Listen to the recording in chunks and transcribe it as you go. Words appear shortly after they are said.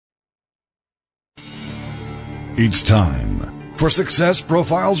It's time for Success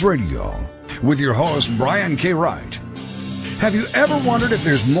Profiles Radio with your host, Brian K. Wright. Have you ever wondered if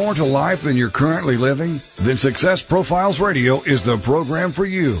there's more to life than you're currently living? Then Success Profiles Radio is the program for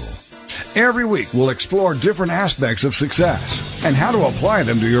you. Every week, we'll explore different aspects of success and how to apply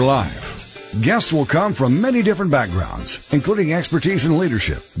them to your life. Guests will come from many different backgrounds, including expertise in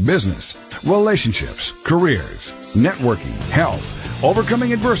leadership, business, relationships, careers, networking, health,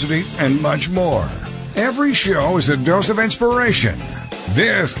 overcoming adversity, and much more. Every show is a dose of inspiration.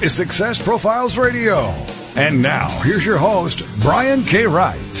 This is Success Profiles Radio. And now, here's your host, Brian K.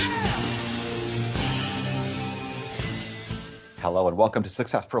 Wright. Hello and welcome to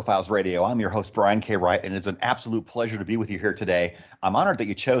Success Profiles Radio. I'm your host, Brian K. Wright, and it's an absolute pleasure to be with you here today. I'm honored that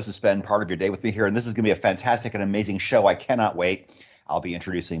you chose to spend part of your day with me here, and this is going to be a fantastic and amazing show. I cannot wait. I'll be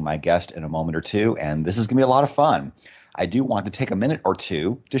introducing my guest in a moment or two, and this is going to be a lot of fun. I do want to take a minute or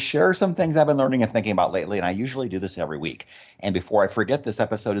two to share some things I've been learning and thinking about lately, and I usually do this every week. And before I forget, this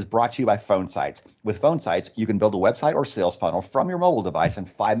episode is brought to you by Phone Sites. With Phone Sites, you can build a website or sales funnel from your mobile device in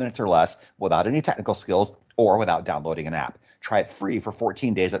 5 minutes or less without any technical skills or without downloading an app. Try it free for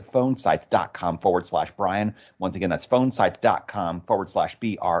 14 days at phonesites.com/Brian. Once again, that's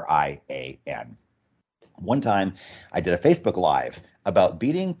phonesites.com/BRIAN. One time, I did a Facebook Live about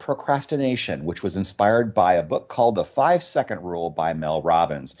beating procrastination, which was inspired by a book called The 5-Second Rule by Mel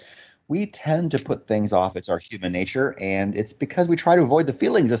Robbins. We tend to put things off. It's our human nature, and it's because we try to avoid the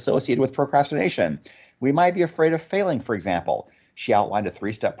feelings associated with procrastination. We might be afraid of failing, for example. She outlined a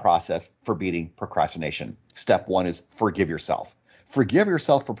 3-step process for beating procrastination. Step 1 is forgive yourself. Forgive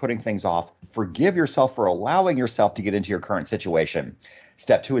yourself for putting things off. Forgive yourself for allowing yourself to get into your current situation.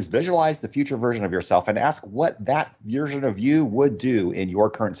 Step 2 is visualize the future version of yourself and ask what that version of you would do in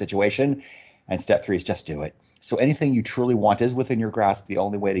your current situation. And step 3 is just do it. So anything you truly want is within your grasp. The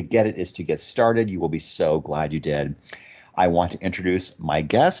only way to get it is to get started. You will be so glad you did. I want to introduce my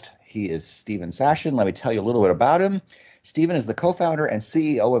guest. He is Stephen Sashen. Let me tell you a little bit about him. Stephen is the co-founder and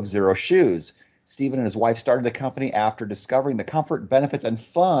CEO of Xero Shoes. Stephen and his wife started the company after discovering the comfort, benefits, and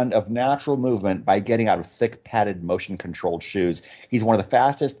fun of natural movement by getting out of thick, padded, motion-controlled shoes. He's one of the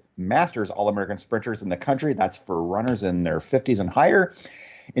fastest Masters All-American sprinters in the country. That's for runners in their 50s and higher.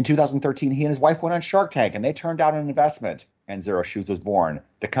 In 2013, he and his wife went on Shark Tank, and they turned down an investment, and Xero Shoes was born.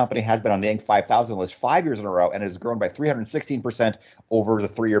 The company has been on the Inc. 5000 list 5 years in a row and has grown by 316% over the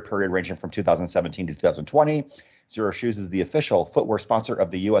 3-year period ranging from 2017 to 2020. Xero Shoes is the official footwear sponsor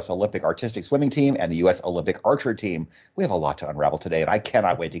of the U.S. Olympic Artistic Swimming Team and the U.S. Olympic Archery Team. We have a lot to unravel today, and I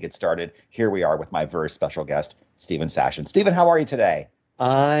cannot wait to get started. Here we are with my very special guest, Stephen Sashen. Stephen, how are you today?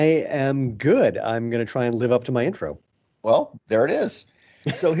 I am good. I'm going to try and live up to my intro. Well, there it is.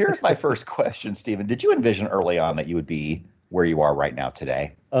 So here's my first question, Stephen. Did you envision early on that you would be where you are right now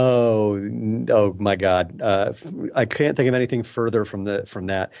today? Oh my God. I can't think of anything further from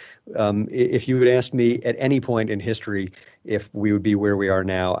that. If you had asked me at any point in history if we would be where we are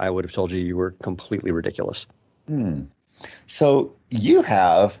now, I would have told you were completely ridiculous. So you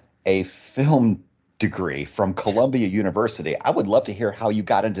have a film degree from Columbia University. I would love to hear how you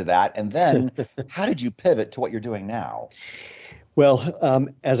got into that. And then how did you pivot to what you're doing now? Well,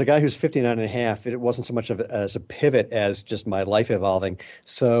 as a guy who's 59 and a half, it wasn't so much as a pivot as just my life evolving.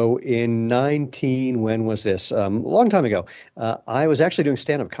 So when was this? A long time ago, I was actually doing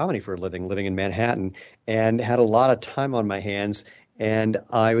stand-up comedy for a living, living in Manhattan, and had a lot of time on my hands. And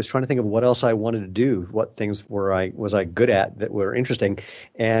I was trying to think of what else I wanted to do, what things was I good at that were interesting.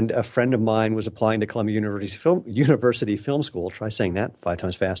 And a friend of mine was applying to Columbia University Film School. Try saying that 5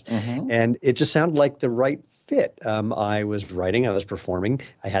 times fast. And it just sounded like the right fit. I was writing, I was performing.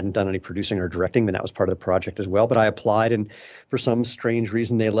 I hadn't done any producing or directing, but that was part of the project as well. But I applied, and for some strange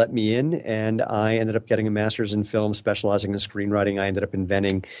reason, they let me in, and I ended up getting a master's in film, specializing in screenwriting. I ended up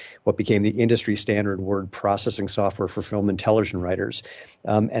inventing what became the industry standard word processing software for film and television writers.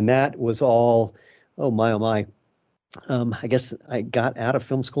 And that was all, oh my. I guess I got out of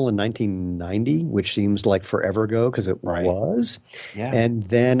film school in 1990, which seems like forever ago because it was. Yeah. And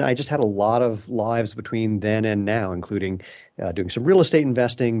then I just had a lot of lives between then and now, including doing some real estate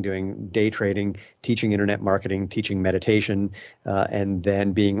investing, doing day trading, teaching internet marketing, teaching meditation, and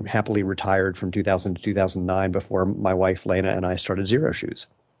then being happily retired from 2000 to 2009 before my wife, Lena, and I started Xero Shoes.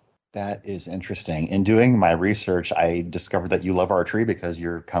 That is interesting. In doing my research, I discovered that you love archery because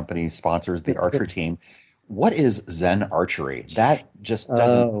your company sponsors the archery team. What is Zen archery? That just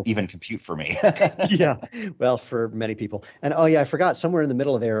doesn't even compute for me. Yeah, well, for many people. And oh yeah, I forgot, somewhere in the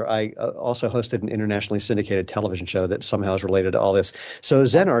middle of there, I also hosted an internationally syndicated television show that somehow is related to all this. So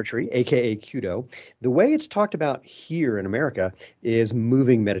Zen archery, aka Kudo, the way it's talked about here in America is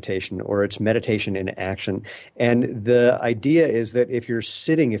moving meditation, or it's meditation in action. And the idea is that if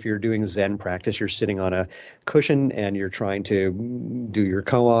you're doing Zen practice, you're sitting on a cushion and you're trying to do your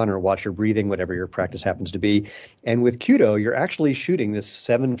koan or watch your breathing, whatever your practice happens to be. And with Kudo, you're actually shooting this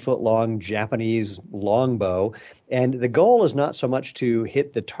 7-foot-long Japanese longbow. And the goal is not so much to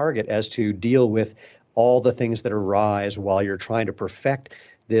hit the target as to deal with all the things that arise while you're trying to perfect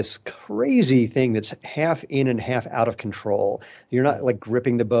this crazy thing that's half in and half out of control. You're not like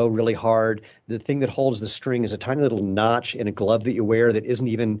gripping the bow really hard. The thing that holds the string is a tiny little notch in a glove that you wear that isn't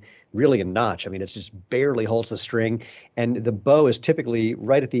even really a notch. I mean, it just barely holds the string. And the bow is typically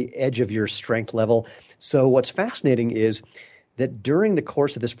right at the edge of your strength level. So what's fascinating is that during the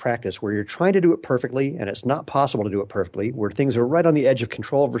course of this practice, where you're trying to do it perfectly, and it's not possible to do it perfectly, where things are right on the edge of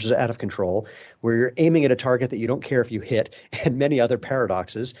control versus out of control, where you're aiming at a target that you don't care if you hit, and many other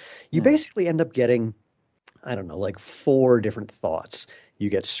paradoxes, you basically end up getting, I don't know, like 4 different thoughts. You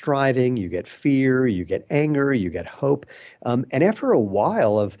get striving, you get fear, you get anger, you get hope. And after a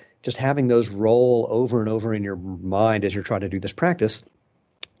while of just having those roll over and over in your mind as you're trying to do this practice,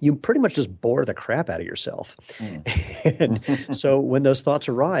 you pretty much just bore the crap out of yourself. And so when those thoughts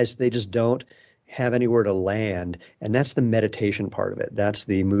arise, they just don't have anywhere to land. And that's the meditation part of it. That's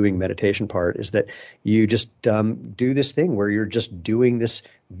the moving meditation part, is that you just do this thing where you're just doing this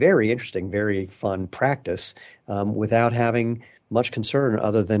very interesting, very fun practice without having much concern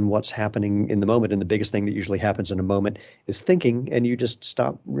other than what's happening in the moment. And the biggest thing that usually happens in a moment is thinking, and you just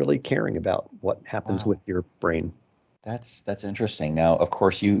stop really caring about what happens with your brain. That's interesting. Now, of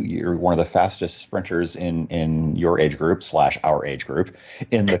course, you're one of the fastest sprinters in your age group / our age group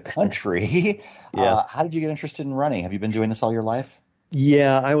in the country. Yeah. How did you get interested in running? Have you been doing this all your life?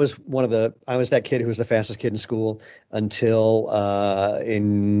 Yeah, I was that kid who was the fastest kid in school until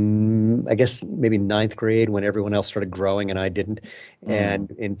in, I guess, maybe 9th grade, when everyone else started growing and I didn't. And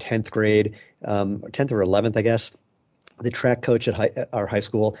in 10th grade, 10th or 11th, I guess, the track coach at our high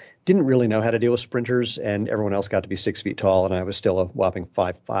school didn't really know how to deal with sprinters, and everyone else got to be 6 feet tall, and I was still a whopping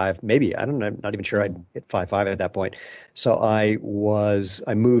 5'5", maybe. I don't know, I'm not even sure I'd hit 5'5" at that point. So I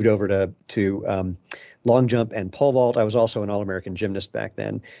moved over to long jump and pole vault. I was also an All-American gymnast back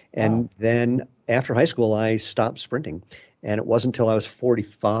then. And then after high school, I stopped sprinting. And it wasn't until I was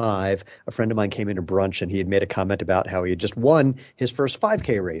 45, a friend of mine came into brunch and he had made a comment about how he had just won his first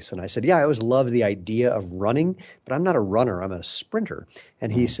 5K race. And I said, yeah, I always loved the idea of running, but I'm not a runner, I'm a sprinter.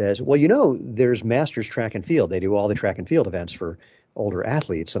 And he says, well, there's Masters track and field. They do all the track and field events for older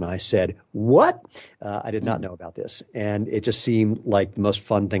athletes. And I said, what? I did not know about this. And it just seemed like the most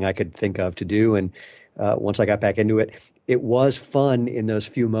fun thing I could think of to do. And once I got back into it, it was fun in those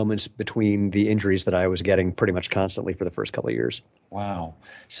few moments between the injuries that I was getting pretty much constantly for the first couple of years. Wow.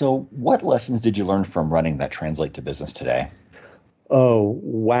 So what lessons did you learn from running that translate to business today? Oh,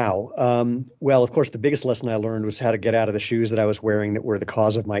 wow. Well, of course, the biggest lesson I learned was how to get out of the shoes that I was wearing that were the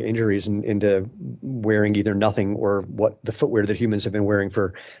cause of my injuries and into wearing either nothing or what the footwear that humans have been wearing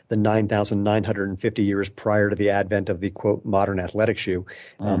for the 9,950 years prior to the advent of the, quote, modern athletic shoe.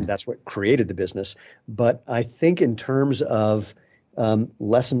 That's what created the business. But I think in terms of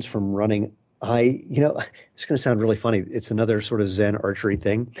lessons from running, it's going to sound really funny. It's another sort of Zen archery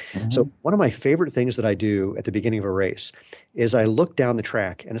thing. So one of my favorite things that I do at the beginning of a race is I look down the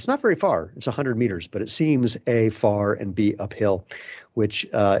track, and it's not very far. It's 100 meters, but it seems A, far, and B, uphill, which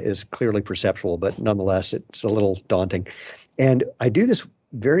is clearly perceptual, but nonetheless, it's a little daunting. And I do this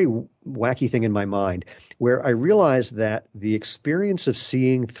very wacky thing in my mind where I realize that the experience of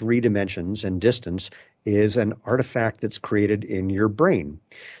seeing 3 dimensions and distance is an artifact that's created in your brain.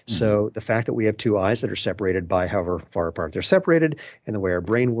 So the fact that we have 2 eyes that are separated by however far apart they're separated, and the way our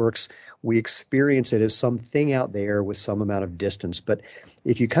brain works, we experience it as something out there with some amount of distance. But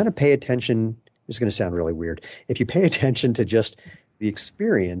if you kind of pay attention, this is going to sound really weird. If you pay attention to just the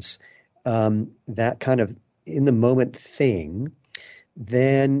experience, that kind of in the moment thing,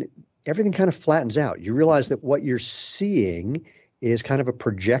 then everything kind of flattens out. You realize that what you're seeing is kind of a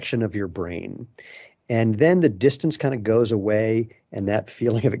projection of your brain. And then the distance kind of goes away, and that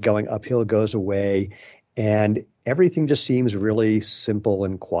feeling of it going uphill goes away, and everything just seems really simple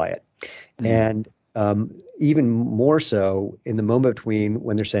and quiet. And even more so in the moment between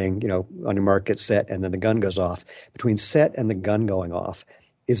when they're saying, on your mark, get set, and then the gun goes off, between set and the gun going off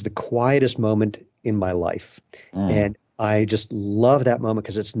is the quietest moment in my life. And I just love that moment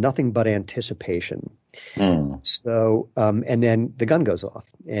because it's nothing but anticipation. So, and then the gun goes off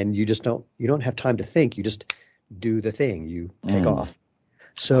and you don't have time to think. You just do the thing, you take off.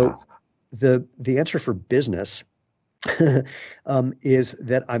 So the answer for business is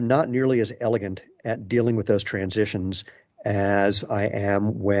that I'm not nearly as elegant at dealing with those transitions as I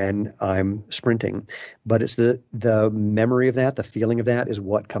am when I'm sprinting. But it's the memory of that, the feeling of that is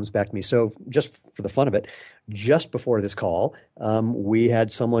what comes back to me. So just for the fun of it, just before this call, we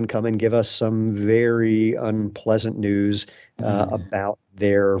had someone come and give us some very unpleasant news about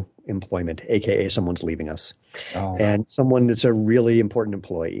their employment, aka someone's leaving us, and someone that's a really important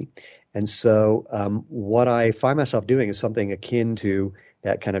employee. And so what I find myself doing is something akin to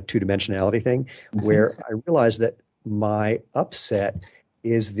that kind of two-dimensionality thing, where I realize that my upset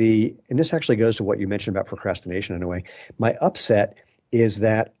is and this actually goes to what you mentioned about procrastination in a way. My upset is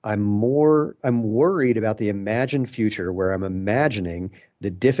that I'm worried about the imagined future where I'm imagining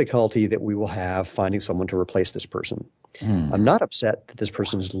the difficulty that we will have finding someone to replace this person. I'm not upset that this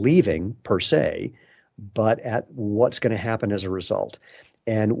person's leaving per se, but at what's going to happen as a result.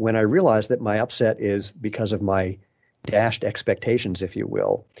 And when I realize that my upset is because of my dashed expectations, if you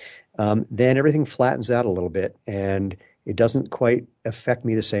will, then everything flattens out a little bit and it doesn't quite affect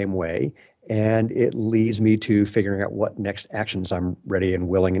me the same way. And it leads me to figuring out what next actions I'm ready and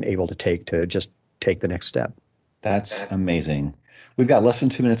willing and able to take to just take the next step. That's amazing. We've got less than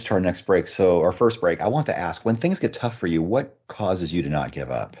 2 minutes to our next break. So our first break, I want to ask, when things get tough for you, what causes you to not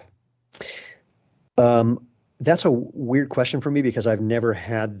give up? That's a weird question for me because I've never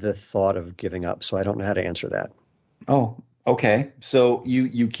had the thought of giving up. So I don't know how to answer that. Oh, okay. So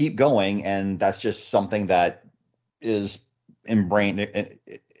you keep going, and that's just something that is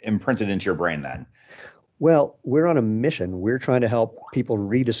imprinted into your brain then. Well, we're on a mission. We're trying to help people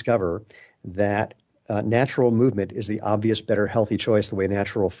rediscover that natural movement is the obvious, better, healthy choice the way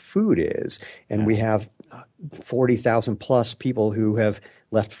natural food is. And we have 40,000 plus people who have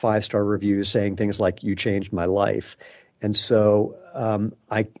left 5-star reviews saying things like, "You changed my life." And so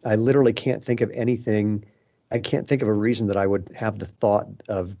I literally can't think of anything. I can't think of a reason that I would have the thought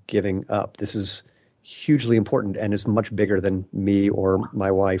of giving up. This is hugely important and is much bigger than me or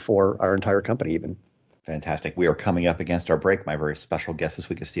my wife or our entire company even. Fantastic. We are coming up against our break. My very special guest this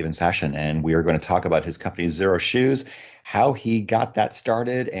week is Stephen Sashen, and we are going to talk about his company Xero Shoes, how he got that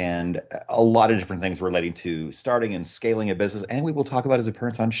started, and a lot of different things relating to starting and scaling a business. And we will talk about his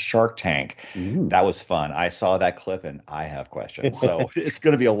appearance on Shark Tank. That was fun. I saw that clip and I have questions. So it's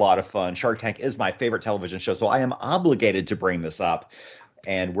going to be a lot of fun. Shark Tank is my favorite television show, so I am obligated to bring this up.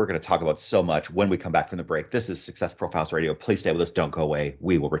 And we're going to talk about so much when we come back from the break. This is Success Profiles Radio. Please stay with us. Don't go away.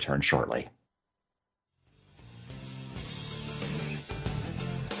 We will return shortly.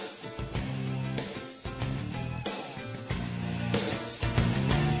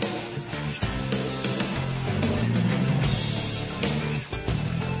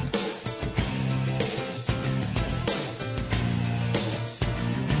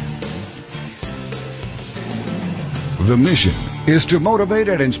 The mission is to motivate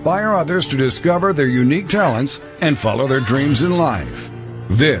and inspire others to discover their unique talents and follow their dreams in life.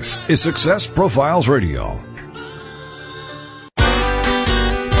 This is Success Profiles Radio.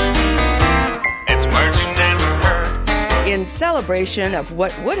 It's words you never heard. In celebration of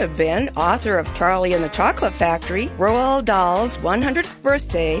what would have been author of Charlie and the Chocolate Factory, Roald Dahl's 100th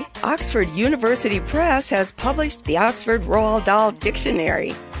birthday, Oxford University Press has published the Oxford Roald Dahl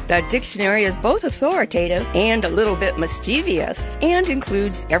Dictionary. The dictionary is both authoritative and a little bit mischievous, and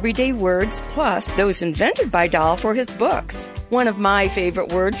includes everyday words plus those invented by Dahl for his books. One of my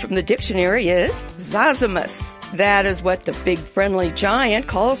favorite words from the dictionary is Zosimus. That is what the big friendly giant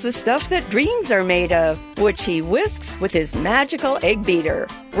calls the stuff that dreams are made of, which he whisks with his magical egg beater.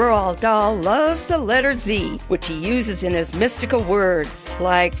 Roald Dahl loves the letter Z, which he uses in his mystical words,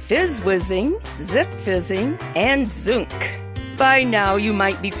 like fizz-whizzing, zip-fizzing, and zunk. By now you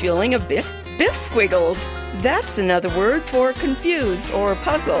might be feeling a bit biff-squiggled. That's another word for confused or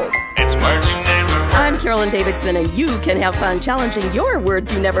puzzled. It's words you never heard. I'm Carolyn Davidson, and you can have fun challenging your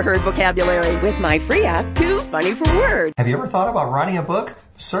words you never heard vocabulary with my free app, Too Funny for Words. Have you ever thought about writing a book?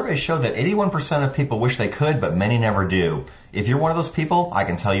 Surveys show that 81% of people wish they could, but many never do. If you're one of those people, I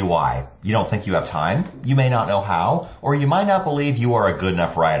can tell you why. You don't think you have time, you may not know how, or you might not believe you are a good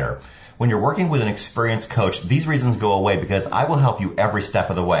enough writer. When you're working with an experienced coach, these reasons go away because I will help you every step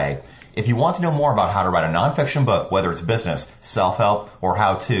of the way. If you want to know more about how to write a nonfiction book, whether it's business, self-help, or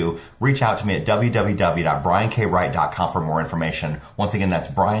how-to, reach out to me at www.briankWright.com for more information. Once again, that's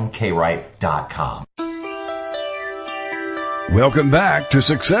briankWright.com. Welcome back to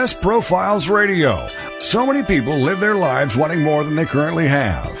Success Profiles Radio. So many people live their lives wanting more than they currently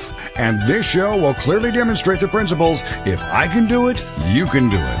have. And this show will clearly demonstrate the principles, if I can do it, you can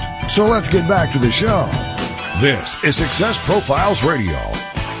do it. So let's get back to the show. This is Success Profiles Radio.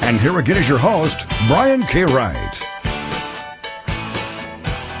 And here again is your host, Brian K. Wright.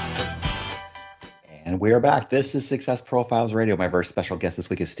 And we are back. This is Success Profiles Radio. My very special guest this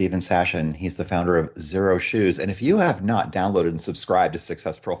week is Stephen Sashen. He's the founder of Xero Shoes. And if you have not downloaded and subscribed to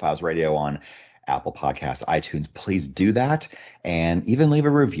Success Profiles Radio on Apple Podcasts, iTunes, please do that. And even leave a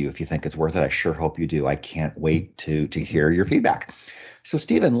review if you think it's worth it. I sure hope you do. I can't wait to hear your feedback. So,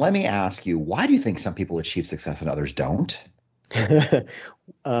 Stephen, let me ask you, why do you think some people achieve success and others don't?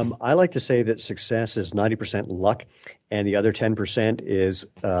 I like to say that success is 90% luck, and the other 10% is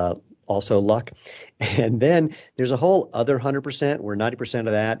also luck. And then there's a whole other 100% where 90%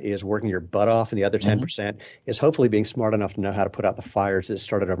 of that is working your butt off, and the other 10% is hopefully being smart enough to know how to put out the fires that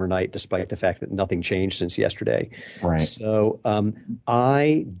started overnight, despite the fact that nothing changed since yesterday. Right. So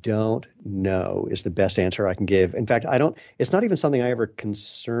I don't know is the best answer I can give. In fact, it's not even something I ever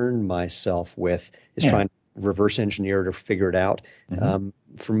concern myself with, is trying to reverse engineer it or figure it out.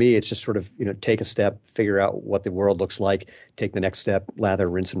 For me, it's just sort of, take a step, figure out what the world looks like, take the next step, lather,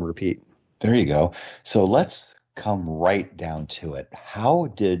 rinse, and repeat. There you go. So let's come right down to it. How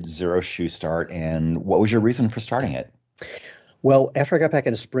did Xero Shoe start, and what was your reason for starting it? Well, after I got back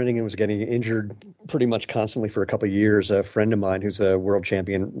into sprinting and was getting injured pretty much constantly for a couple of years, a friend of mine who's a world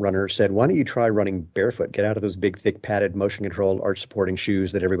champion runner said, why don't you try running barefoot? Get out of those big, thick, padded, motion-controlled, arch-supporting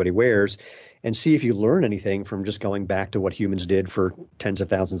shoes that everybody wears, and see if you learn anything from just going back to what humans did for tens of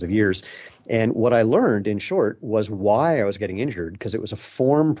thousands of years. And what I learned, in short, was why I was getting injured, because it was a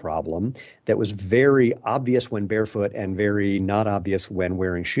form problem that was very obvious when barefoot and very not obvious when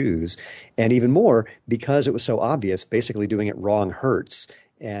wearing shoes. And even more, because it was so obvious, basically doing it wrong hurts.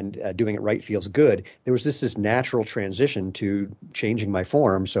 And doing it right feels good. There was this natural transition to changing my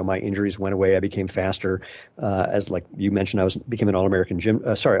form, so my injuries went away. I became faster. As like you mentioned, I became an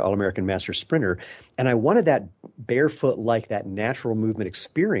All-American Master Sprinter, and I wanted that barefoot, like that natural movement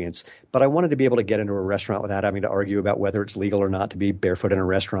experience. But I wanted to be able to get into a restaurant without having to argue about whether it's legal or not to be barefoot in a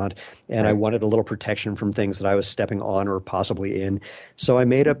restaurant. And I wanted a little protection from things that I was stepping on or possibly in. So I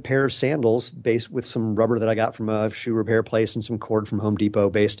made a pair of sandals based with some rubber that I got from a shoe repair place and some cord from Home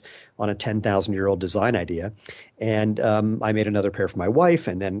Depot, based on a 10,000-year-old design idea. And I made another pair for my wife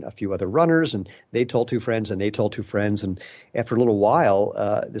and then a few other runners, and they told two friends and they told two friends. And after a little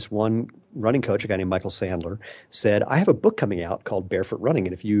while, this one running coach, a guy named Michael Sandler, said, I have a book coming out called Barefoot Running,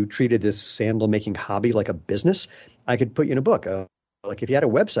 and if you treated this sandal making hobby like a business, I could put you in a book. Like if you had a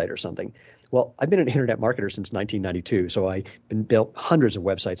website or something. Well, I've been an internet marketer since 1992, so I've been built hundreds of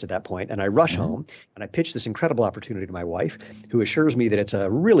websites at that point, and I rush home and I pitch this incredible opportunity to my wife, who assures me that it's a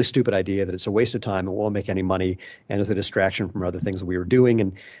really stupid idea, that it's a waste of time and won't make any money, and is a distraction from other things that we were doing.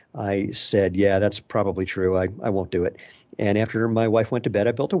 And I said, yeah, that's probably true. I won't do it. And after my wife went to bed,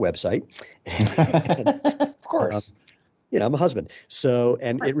 I built a website. Of course. I'm a husband. So,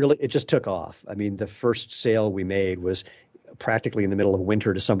 and it just took off. I mean, the first sale we made was practically in the middle of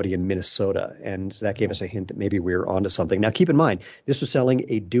winter to somebody in Minnesota. And that gave us a hint that maybe we were onto something. Now, keep in mind, this was selling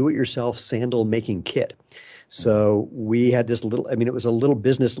a do-it-yourself sandal making kit. So we had this it was a little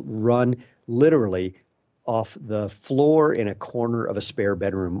business run literally off the floor in a corner of a spare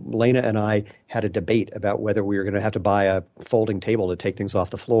bedroom. Lena and I had a debate about whether we were going to have to buy a folding table to take things off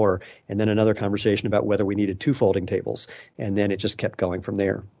the floor, and then another conversation about whether we needed two folding tables. And then it just kept going from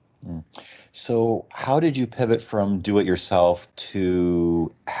there. So how did you pivot from do-it-yourself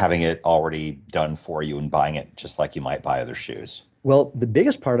to having it already done for you and buying it just like you might buy other shoes? Well, the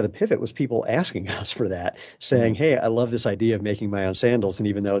biggest part of the pivot was people asking us for that, saying, hey, I love this idea of making my own sandals. And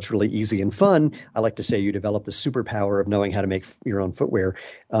even though it's really easy and fun, I like to say you develop the superpower of knowing how to make your own footwear.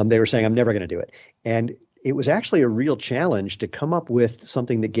 They were saying, I'm never going to do it. And it was actually a real challenge to come up with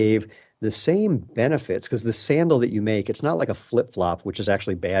something that gave the same benefits, because the sandal that you make, it's not like a flip-flop, which is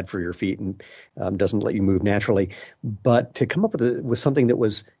actually bad for your feet and doesn't let you move naturally. But to come up with something that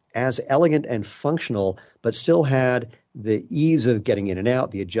was as elegant and functional, but still had the ease of getting in and out,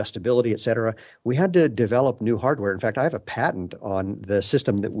 the adjustability, et cetera, we had to develop new hardware. In fact, I have a patent on the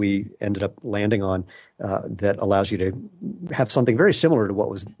system that we ended up landing on that allows you to have something very similar to what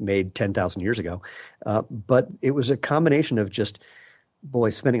was made 10,000 years ago. But it was a combination of just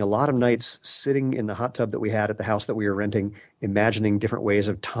boy, spending a lot of nights sitting in the hot tub that we had at the house that we were renting, imagining different ways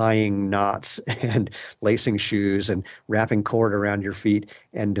of tying knots and lacing shoes and wrapping cord around your feet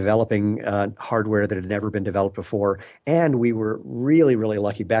and developing hardware that had never been developed before. And we were really, really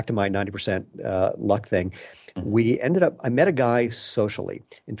lucky. Back to my 90% luck thing. I met a guy socially.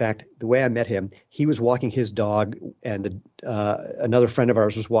 In fact, the way I met him, he was walking his dog, and another friend of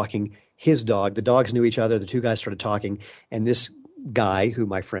ours was walking his dog. The dogs knew each other. The two guys started talking, and this guy who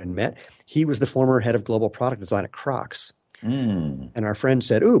my friend met, he was the former head of global product design at Crocs. And our friend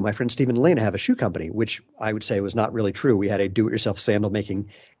said, "Ooh, my friend Stephen and Elena have a shoe company," which I would say was not really true. We had a do-it-yourself sandal making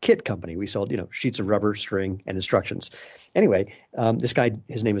kit company. We sold, sheets of rubber, string, and instructions. Anyway, this guy,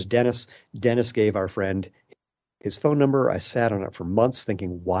 his name is Dennis. Dennis gave our friend his phone number. I sat on it for months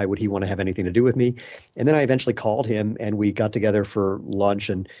thinking, why would he want to have anything to do with me? And then I eventually called him, and we got together for lunch.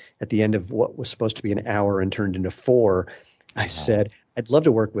 And at the end of what was supposed to be an hour and turned into 4, I said, "I'd love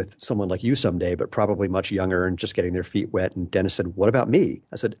to work with someone like you someday, but probably much younger and just getting their feet wet." And Dennis said, "What about me?"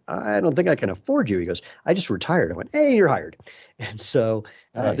 I said, "I don't think I can afford you." He goes, "I just retired." I went, "Hey, you're hired." And so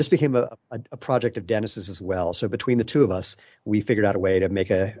this became a project of Dennis's as well. So between the two of us, we figured out a way to make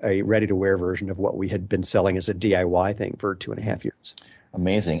a ready-to-wear version of what we had been selling as a DIY thing for 2.5 years.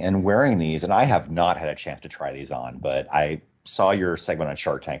 Amazing. And wearing these, and I have not had a chance to try these on, but I saw your segment on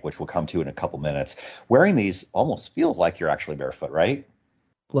Shark Tank, which we'll come to in a couple minutes. Wearing these almost feels like you're actually barefoot, right?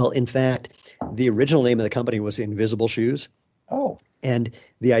 Well, in fact, the original name of the company was Invisible Shoes. Oh. And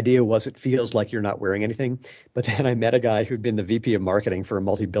the idea was it feels like you're not wearing anything. But then I met a guy who'd been the VP of marketing for a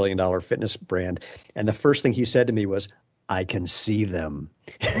multi-billion-dollar fitness brand. And the first thing he said to me was, "I can see them."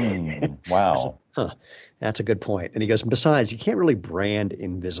 Wow. Said, that's a good point. And he goes, besides, you can't really brand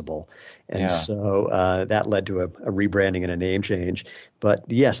invisible. And so that led to a rebranding and a name change. But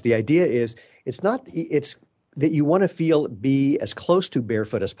yes, the idea is it's that you want to be as close to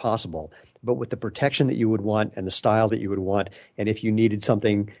barefoot as possible, but with the protection that you would want and the style that you would want. And if you needed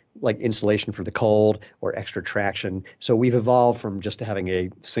something like insulation for the cold or extra traction. So we've evolved from just having a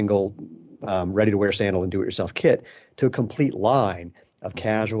single ready-to-wear sandal and do-it-yourself kit to a complete line of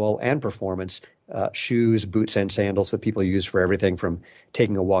casual and performance shoes, boots, and sandals that people use for everything from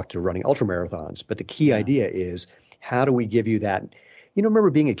taking a walk to running ultramarathons. But the key idea is, how do we give you that? Remember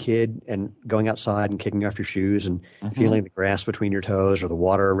being a kid and going outside and kicking off your shoes and feeling the grass between your toes or the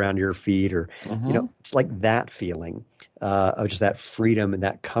water around your feet, or, it's like that feeling of just that freedom and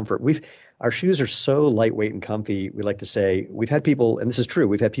that comfort. Our shoes are so lightweight and comfy. We like to say, we've had people, and this is true,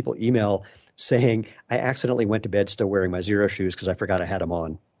 we've had people email saying, "I accidentally went to bed still wearing my Zero shoes because I forgot I had them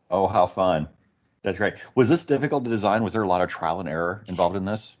on." Oh, how fun. That's great. Was this difficult to design? Was there a lot of trial and error involved in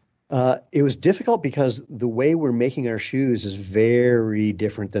this? It was difficult because the way we're making our shoes is very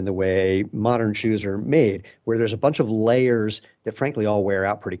different than the way modern shoes are made, where there's a bunch of layers that frankly all wear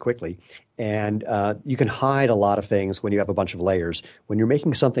out pretty quickly. And you can hide a lot of things when you have a bunch of layers. When you're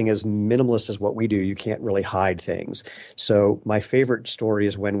making something as minimalist as what we do, you can't really hide things. So my favorite story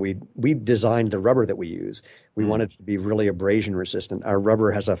is when we designed the rubber that we use. We wanted it to be really abrasion resistant. Our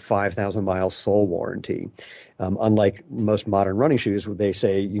rubber has a 5,000-mile sole warranty. Unlike most modern running shoes, where they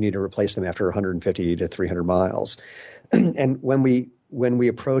say you need to replace them after 150 to 300 miles. And when we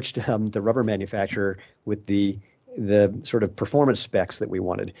approached the rubber manufacturer with the sort of performance specs that we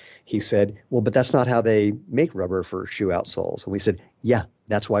wanted, he said, "Well, but that's not how they make rubber for shoe outsoles." And we said, "Yeah,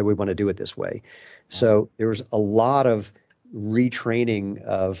 that's why we want to do it this way." So there was a lot of retraining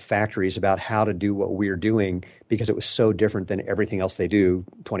of factories about how to do what we're doing because it was so different than everything else they do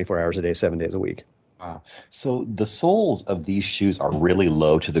 24 hours a day, 7 days a week. Wow. So the soles of these shoes are really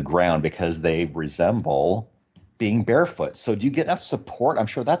low to the ground because they resemble being barefoot. So do you get enough support? I'm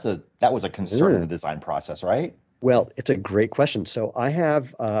sure that was a concern in the design process, right? Well, it's a great question. So I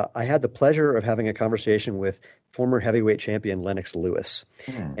had the pleasure of having a conversation with former heavyweight champion Lennox Lewis.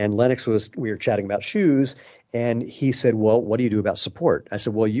 And Lennox we were chatting about shoes, and he said, "Well, what do you do about support?" I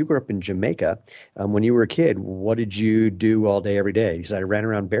said, "Well, you grew up in Jamaica. When you were a kid, what did you do all day, every day?" He said, "I ran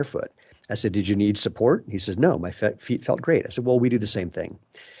around barefoot." I said, "Did you need support?" He says, "No, my feet felt great." I said, "Well, we do the same thing."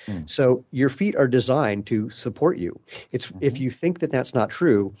 So your feet are designed to support you. If you think that that's not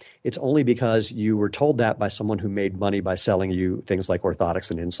true, it's only because you were told that by someone who made money by selling you things like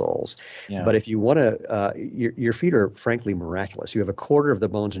orthotics and insoles. But if you want to, your feet are frankly miraculous. You have a quarter of the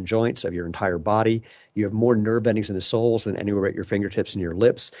bones and joints of your entire body. You have more nerve endings in the soles than anywhere at your fingertips and your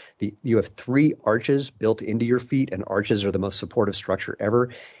lips. You have 3 arches built into your feet, and arches are the most supportive structure ever.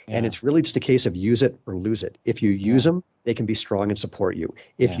 Yeah. And it's really just a case of use it or lose it. If you use them, they can be strong and support you.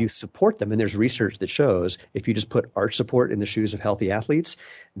 If you support them, and there's research that shows if you just put arch support in the shoes of healthy athletes,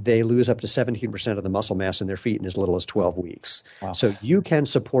 they lose up to 17% of the muscle mass in their feet in as little as 12 weeks. Wow. So you can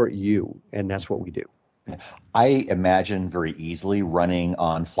support you, and that's what we do. I imagine very easily running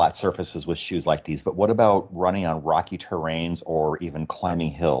on flat surfaces with shoes like these, but what about running on rocky terrains or even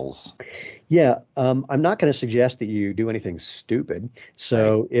climbing hills? Yeah, I'm not going to suggest that you do anything stupid.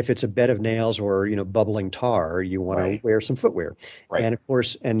 So if it's a bed of nails or, bubbling tar, you want to wear some footwear. Right. And of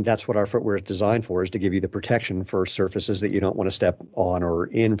course, and that's what our footwear is designed for, is to give you the protection for surfaces that you don't want to step on or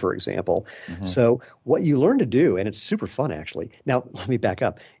in, for example. Mm-hmm. So what you learn to do, and it's super fun actually. Now, let me back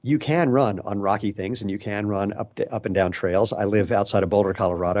up. You can run on rocky things and you can run up and down trails. I live outside of Boulder,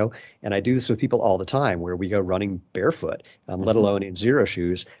 Colorado, and I do this with people all the time where we go running barefoot, let alone in zero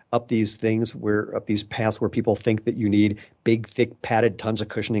shoes, up these paths where people think that you need big, thick, padded, tons of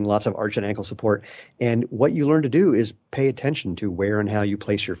cushioning, lots of arch and ankle support. And what you learn to do is pay attention to where and how you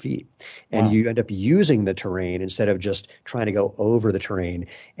place your feet. And you end up using the terrain instead of just trying to go over the terrain.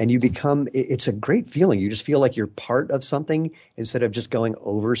 And you become, it's a great feeling. You just feel like you're part of something instead of just going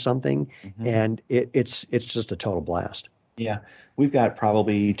over something. Mm-hmm. And it's just a total blast. Yeah, we've got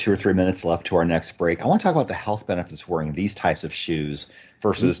probably 2 or 3 minutes left to our next break. I want to talk about the health benefits of wearing these types of shoes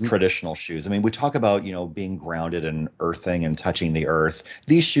versus traditional shoes. I mean, we talk about, being grounded and earthing and touching the earth.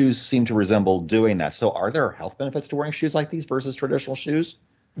 These shoes seem to resemble doing that. So are there health benefits to wearing shoes like these versus traditional shoes?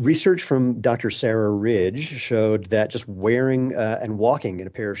 Research from Dr. Sarah Ridge showed that just wearing and walking in a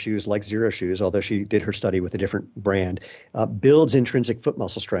pair of shoes like Zero Shoes, although she did her study with a different brand, builds intrinsic foot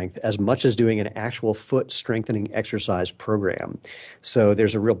muscle strength as much as doing an actual foot strengthening exercise program. So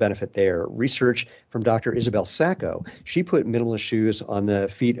there's a real benefit there. Research from Dr. Isabel Sacco, she put minimalist shoes on the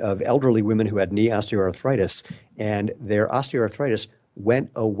feet of elderly women who had knee osteoarthritis, and their osteoarthritis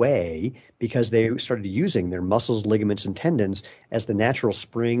went away because they started using their muscles, ligaments, and tendons as the natural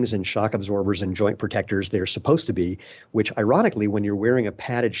springs and shock absorbers and joint protectors they're supposed to be, which ironically, when you're wearing a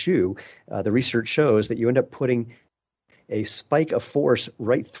padded shoe, the research shows that you end up putting a spike of force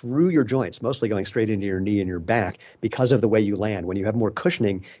right through your joints, mostly going straight into your knee and your back because of the way you land. When you have more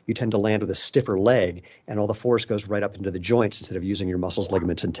cushioning, you tend to land with a stiffer leg, and all the force goes right up into the joints instead of using your muscles,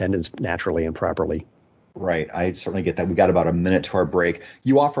 ligaments, and tendons naturally and properly. Right. I certainly get that. We got about a minute to our break.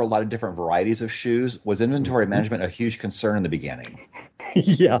 You offer a lot of different varieties of shoes. Was inventory management a huge concern in the beginning?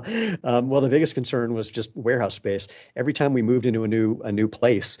 Yeah. Well, the biggest concern was just warehouse space. Every time we moved into a new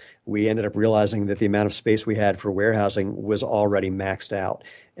place, we ended up realizing that the amount of space we had for warehousing was already maxed out.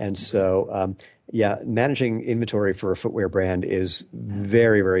 And so, managing inventory for a footwear brand is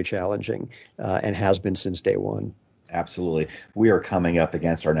very, very challenging and has been since day one. Absolutely. We are coming up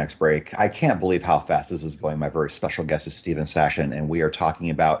against our next break. I can't believe how fast this is going. My very special guest is Stephen Sashen, and we are talking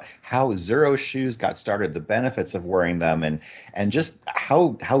about how Zero Shoes got started, the benefits of wearing them, and just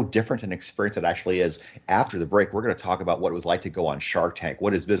how different an experience it actually is. After the break, we're going to talk about what it was like to go on Shark Tank,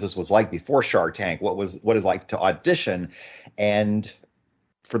 what his business was like before Shark Tank, what it's like to audition, and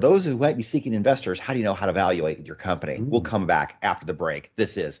for those who might be seeking investors, how do you know how to evaluate your company? We'll come back after the break.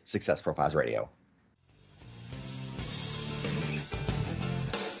 This is Success Profiles Radio.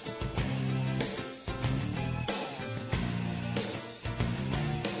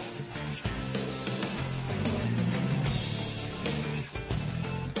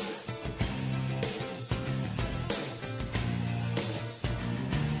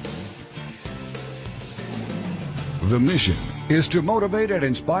 The mission is to motivate and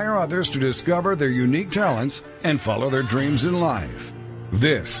inspire others to discover their unique talents and follow their dreams in life.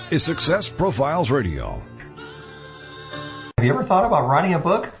 This is Success Profiles Radio. Have you ever thought about writing a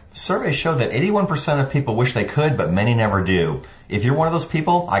book? Surveys show that 81% of people wish they could, but many never do. If you're one of those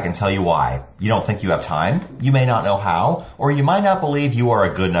people, I can tell you why. You don't think you have time, you may not know how, or you might not believe you are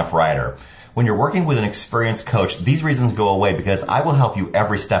a good enough writer. When you're working with an experienced coach, these reasons go away because I will help you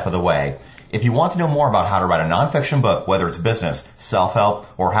every step of the way. If you want to know more about how to write a nonfiction book, whether it's business, self-help,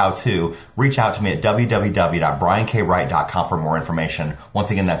 or how-to, reach out to me at www.briankwright.com for more information.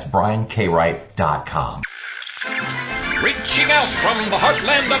 Once again, that's briankwright.com. Reaching out from the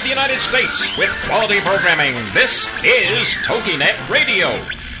heartland of the United States with quality programming, this is TogiNet Radio.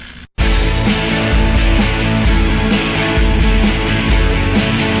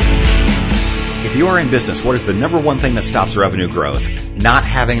 If you are in business, what is the number one thing that stops revenue growth? Not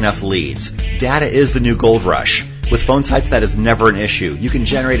having enough leads. Data is the new gold rush. With Phone Sites, that is never an issue. You can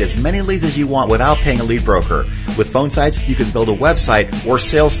generate as many leads as you want without paying a lead broker. With Phone Sites, you can build a website or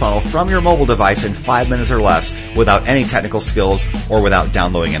sales funnel from your mobile device in 5 minutes or less without any technical skills or without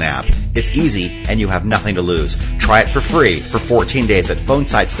downloading an app. It's easy and you have nothing to lose. Try it for free for 14 days at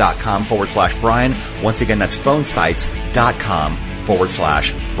phonesites.com/Brian. Once again, that's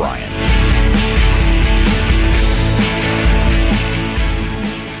phonesites.com/Brian.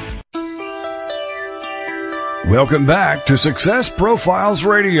 Welcome back to Success Profiles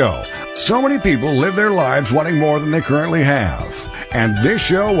Radio. So many people live their lives wanting more than they currently have. And this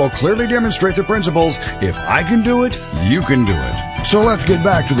show will clearly demonstrate the principles, if I can do it, you can do it. So let's get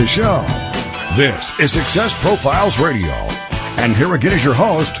back to the show. This is Success Profiles Radio. And here again is your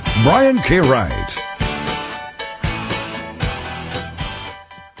host, Brian K. Wright.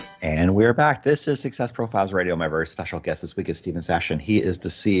 And we're back. This is Success Profiles Radio. My very special guest this week is Stephen Sashen. He is the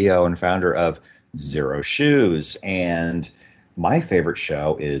CEO and founder of Zero Shoes. And my favorite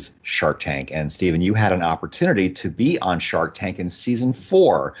show is Shark Tank. And Stephen, you had an opportunity to be on Shark Tank in season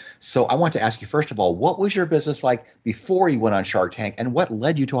 4. So I want to ask you, first of all, what was your business like before you went on Shark Tank, and what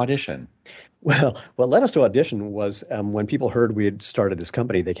led you to audition? Well, what led us to audition was when people heard we had started this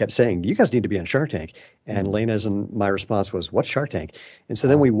company, they kept saying, you guys need to be on Shark Tank. And Lena's and my response was, what's Shark Tank? And so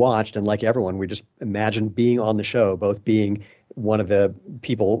then we watched, and like everyone, we just imagined being on the show, both being one of the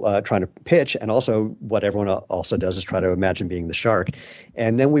people trying to pitch, and also what everyone also does is try to imagine being the shark.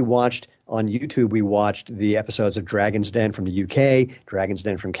 And then we watched on YouTube, we watched the episodes of Dragon's Den from the UK, Dragon's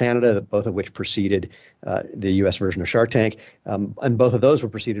Den from Canada, both of which preceded the US version of Shark Tank. And both of those were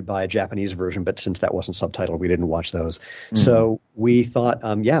preceded by a Japanese version, but since that wasn't subtitled, we didn't watch those. Mm-hmm. So we thought,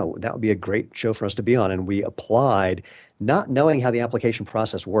 yeah, that would be a great show for us to be on. And we applied, not knowing how the application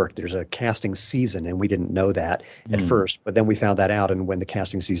process worked. There's a casting season, and we didn't know that at first. But then we found that out, and when the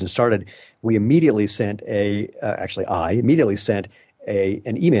casting season started, we immediately sent I immediately sent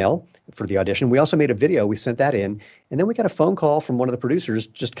an email for the audition. We also made a video. We sent that in, and then we got a phone call from one of the producers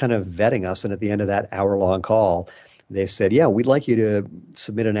just kind of vetting us. And at the end of that hour-long call, they said, yeah, we'd like you to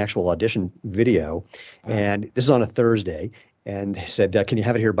submit an actual audition video. And this is on a Thursday. And they said, can you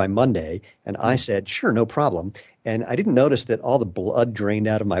have it here by Monday? And I said, sure, no problem. And I didn't notice that all the blood drained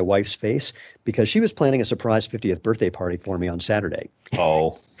out of my wife's face because she was planning a surprise 50th birthday party for me on Saturday.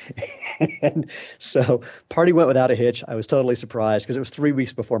 Oh. And so party went without a hitch. I was totally surprised because it was 3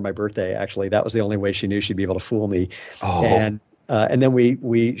 weeks before my birthday, actually. That was the only way she knew she'd be able to fool me. Oh. And then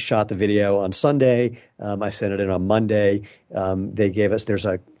we shot the video on Sunday. I sent it in on Monday. They gave us, there's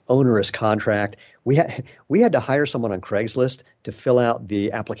a onerous contract. We had to hire someone on Craigslist to fill out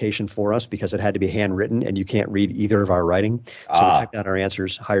the application for us because it had to be handwritten, and you can't read either of our writing. So we typed out our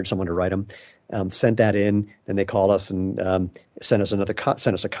answers, hired someone to write them, sent that in. Then they called us and sent us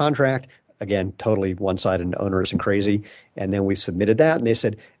a contract. Again, totally one-sided and onerous and crazy. And then we submitted that, and they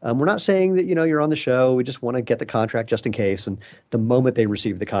said, we're not saying that you're on the show. We just want to get the contract just in case. And the moment they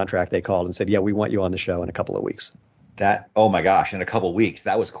received the contract, they called and said, yeah, we want you on the show in a couple of weeks. Oh my gosh, in a couple of weeks.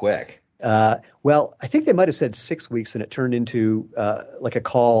 That was quick. Well, I think they might have said 6 weeks, and it turned into like a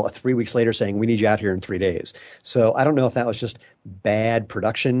call 3 weeks later saying, we need you out here in 3 days. So I don't know if that was just bad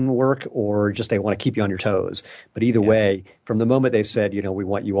production work or just they want to keep you on your toes. But either way, from the moment they said, we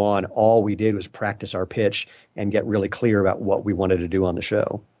want you on, all we did was practice our pitch and get really clear about what we wanted to do on the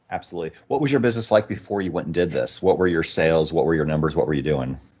show. Absolutely. What was your business like before you went and did this? What were your sales? What were your numbers? What were you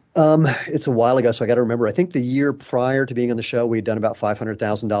doing? It's a while ago, so I got to remember. I think the year prior to being on the show, we had done about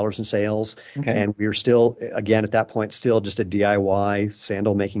 $500,000 in sales, and we were still, again, at that point, still just a DIY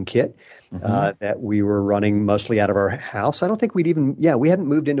sandal making kit that we were running mostly out of our house. I don't think we hadn't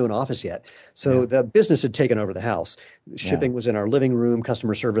moved into an office yet. So the business had taken over the house. Shipping was in our living room.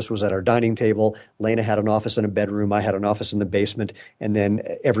 Customer service was at our dining table. Lena had an office in a bedroom. I had an office in the basement, and then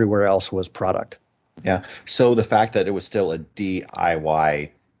everywhere else was product. Yeah. So the fact that it was still a DIY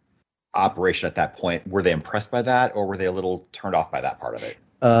operation at that point, were they impressed by that, or were they a little turned off by that part of it?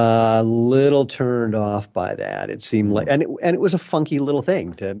 A little turned off by that. It seemed like, and it was a funky little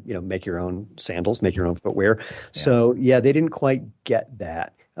thing to make your own sandals, make your own footwear. Yeah. So they didn't quite get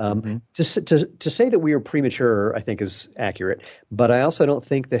that. To say that we were premature, I think, is accurate. But I also don't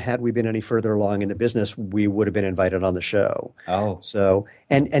think that had we been any further along in the business, we would have been invited on the show. Oh, so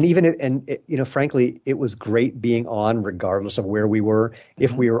frankly, it was great being on, regardless of where we were.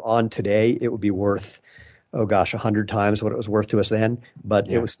 If we were on today, it would be worth, 100 times what it was worth to us then. But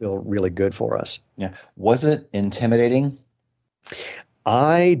it was still really good for us. Yeah. Was it intimidating?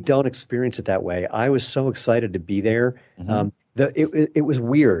 I don't experience it that way. I was so excited to be there. It was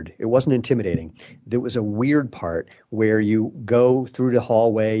weird. It wasn't intimidating. There was a weird part where you go through the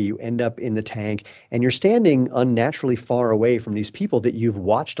hallway, you end up in the tank, and you're standing unnaturally far away from these people that you've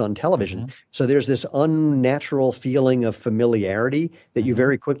watched on television. Mm-hmm. So there's this unnatural feeling of familiarity that you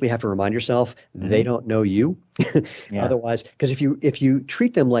very quickly have to remind yourself they don't know you. Yeah. Otherwise, because if you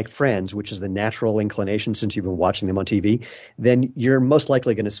treat them like friends, which is the natural inclination since you've been watching them on TV, then you're most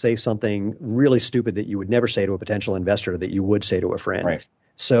likely going to say something really stupid that you would never say to a potential investor that you would say to a friend. Right.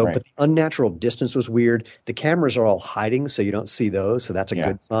 So, Right. but the unnatural distance was weird. The cameras are all hiding, so you don't see those. So that's a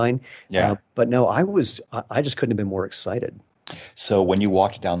good sign. Yeah. But no, I just couldn't have been more excited. So when you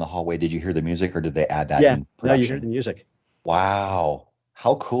walked down the hallway, did you hear the music or did they add that Yeah. in No, production? you hear the music. Wow.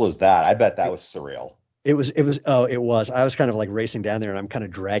 How cool is that? I bet that was surreal. It was. I was kind of like racing down there, and I'm kind of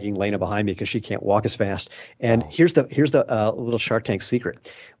dragging Lena behind me because she can't walk as fast. And here's the little Shark Tank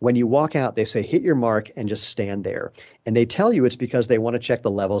secret. When you walk out, they say hit your mark and just stand there. And they tell you it's because they want to check the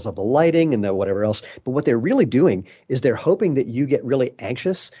levels of the lighting and the whatever else. But what they're really doing is they're hoping that you get really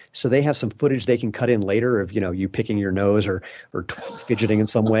anxious, so they have some footage they can cut in later of you picking your nose or fidgeting in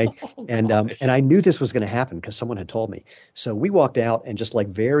some way. And I knew this was going to happen because someone had told me. So we walked out and just like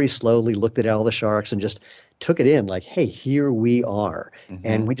very slowly looked at all the sharks and just took it in like, hey, here we are.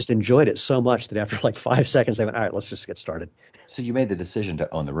 And we just enjoyed it so much that after like 5 seconds, they went, all right, let's just get started. So you made the decision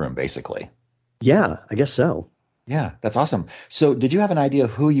to own the room, basically. Yeah, I guess so. Yeah, that's awesome. So did you have an idea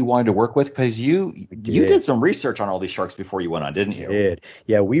of who you wanted to work with? Because you did some research on all these sharks before you went on, didn't you? Did.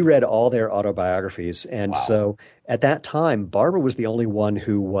 Yeah, we read all their autobiographies. And so at that time, Barbara was the only one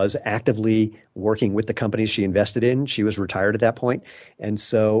who was actively working with the companies she invested in. She was retired at that point. And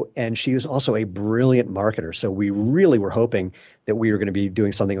she was also a brilliant marketer. So we really were hoping that we were going to be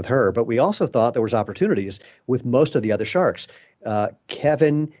doing something with her. But we also thought there was opportunities with most of the other sharks.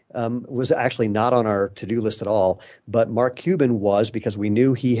 Kevin was actually not on our to-do list at all, but Mark Cuban was because we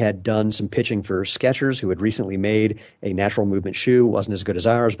knew he had done some pitching for Skechers, who had recently made a natural movement shoe. It wasn't as good as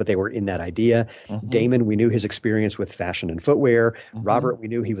ours, but they were in that idea. Damon, we knew his experience with fashion and footwear. Robert, we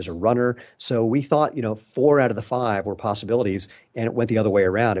knew he was a runner. So we thought, 4 out of the 5 were possibilities, and it went the other way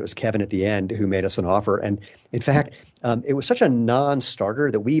around. It was Kevin at the end who made us an offer. And in fact, it was such a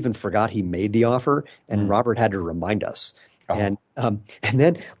non-starter that we even forgot he made the offer, and Robert had to remind us. And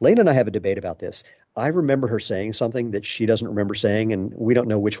then Lena and I have a debate about this. I remember her saying something that she doesn't remember saying, and we don't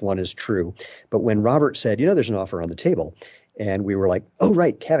know which one is true. But when Robert said, there's an offer on the table, and we were like, oh,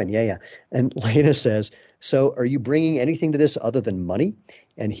 right, Kevin, yeah. And Lena says, so are you bringing anything to this other than money?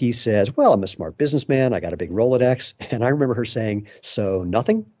 And he says, well, I'm a smart businessman. I got a big Rolodex. And I remember her saying, so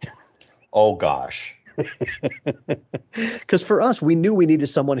nothing? Oh, gosh. Because for us, we knew we needed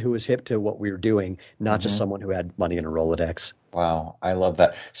someone who was hip to what we were doing, not just someone who had money in a Rolodex. Wow, I love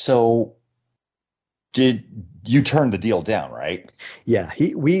that. So did you turn the deal down, right? Yeah,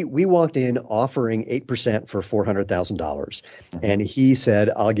 we walked in offering 8% for $400,000. And he said,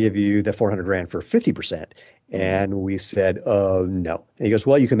 I'll give you the $400,000 for 50%. And we said, oh, no. And he goes,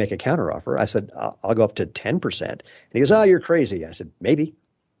 well, you can make a counteroffer. I said, I'll go up to 10%. And he goes, oh, you're crazy. I said, maybe.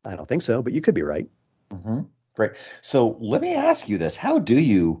 I don't think so, but you could be right. Great. So let me ask you this. How do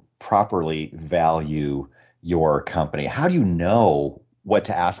you properly value your company? How do you know what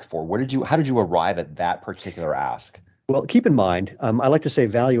to ask for? How did you arrive at that particular ask? Well, keep in mind, I like to say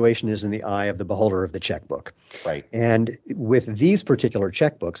valuation is in the eye of the beholder of the checkbook. Right. And with these particular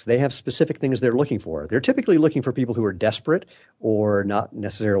checkbooks, they have specific things they're looking for. They're typically looking for people who are desperate or not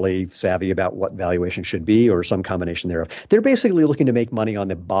necessarily savvy about what valuation should be or some combination thereof. They're basically looking to make money on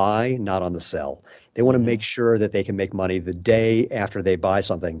the buy, not on the sell. They want to make sure that they can make money the day after they buy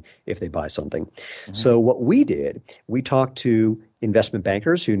something, if they buy something. So what we did, we talked to investment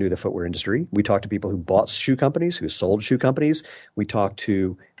bankers who knew the footwear industry. We talked to people who bought shoe companies, who sold shoe companies. We talked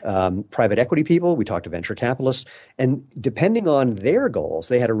to private equity people. We talked to venture capitalists. And depending on their goals,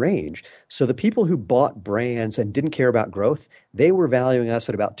 they had a range. So the people who bought brands and didn't care about growth, they were valuing us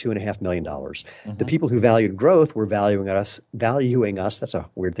at about $2.5 million. The people who valued growth were valuing us, that's a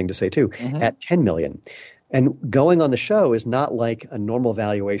weird thing to say too, at $10 million. And going on the show is not like a normal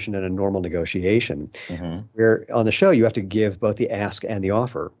valuation and a normal negotiation. Where on the show, you have to give both the ask and the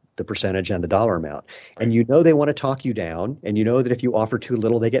offer, the percentage and the dollar amount. And they want to talk you down. And you know that if you offer too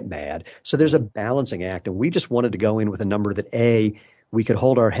little, they get mad. So there's a balancing act. And we just wanted to go in with a number that, A, we could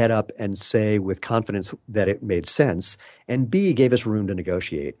hold our head up and say with confidence that it made sense, and B, gave us room to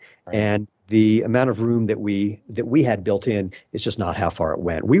negotiate. And the amount of room that we had built in is just not how far it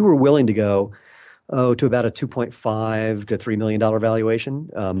went. We were willing to go to about a $2.5 to $3 million valuation,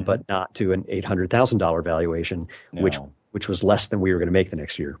 but not to an $800,000 valuation, which was less than we were going to make the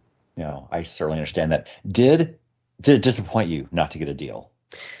next year. No, I certainly understand that. Did Did it disappoint you not to get a deal?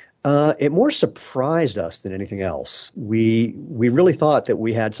 It more surprised us than anything else. We really thought that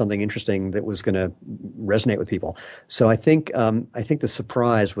we had something interesting that was going to resonate with people. So I think the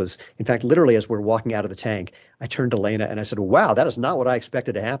surprise was, in fact, literally as we're walking out of the tank, I turned to Lena and I said, "Wow, that is not what I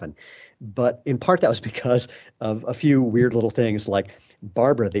expected to happen." But in part that was because of a few weird little things, like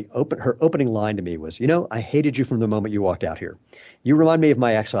Barbara, her opening line to me was, "I hated you from the moment you walked out here. You remind me of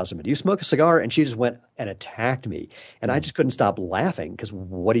my ex-husband. Do you smoke a cigar?" And she just went and attacked me. And I just couldn't stop laughing, because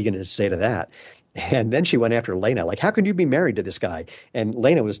what are you going to say to that? And then she went after Lena, like, "How can you be married to this guy?" And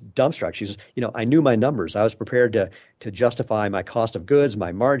Lena was dumbstruck. She says, "I knew my numbers. I was prepared to justify my cost of goods,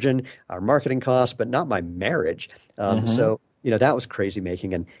 my margin, our marketing costs, but not my marriage." So that was crazy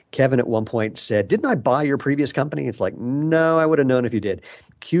making. And Kevin at one point said, "Didn't I buy your previous company?" It's like, no, I would have known if you did.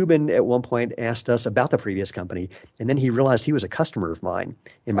 Cuban at one point asked us about the previous company, and then he realized he was a customer of mine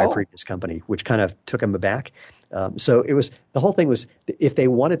in my previous company, which kind of took him aback. So the whole thing was, if they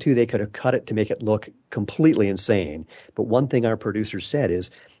wanted to, they could have cut it to make it look completely insane. But one thing our producers said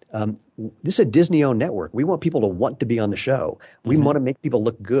is, this is a Disney-owned network. We want people to want to be on the show. We want to make people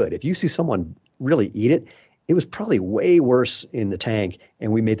look good. If you see someone really eat it, it was probably way worse in the tank,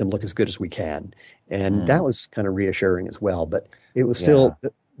 and we made them look as good as we can. And that was kind of reassuring as well. But it was still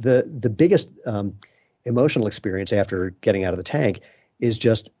the biggest emotional experience after getting out of the tank is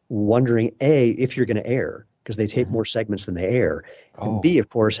just wondering, A, if you're going to air, because they tape more segments than they air. And B, of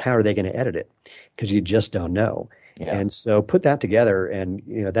course, how are they going to edit it? Because you just don't know. Yeah. And so put that together, and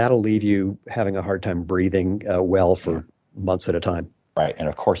that'll leave you having a hard time breathing well for months at a time. Right. And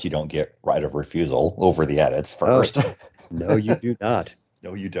of course, you don't get right of refusal over the edits first. Oh, no, you do not.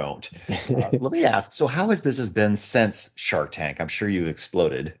 No, you don't. Let me ask, so how has business been since Shark Tank? I'm sure you've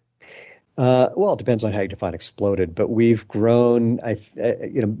exploded. Well, it depends on how you define exploded, but we've grown,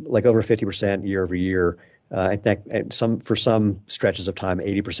 like over 50% year over year. I think for some stretches of time,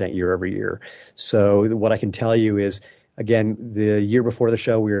 80% year over year. So what I can tell you is, again, the year before the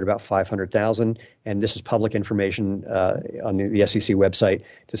show, we were at about 500,000, and this is public information on the SEC website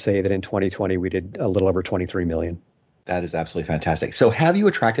to say that in 2020 we did a little over 23 million. That is absolutely fantastic. So have you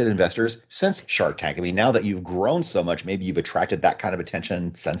attracted investors since Shark Tank? I mean, now that you've grown so much, maybe you've attracted that kind of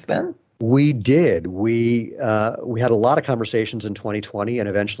attention since then? We did. We had a lot of conversations in 2020 and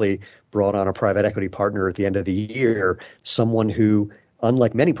eventually brought on a private equity partner at the end of the year, someone who,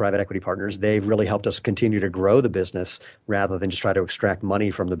 unlike many private equity partners, they've really helped us continue to grow the business rather than just try to extract money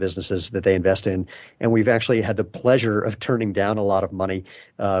from the businesses that they invest in. And we've actually had the pleasure of turning down a lot of money,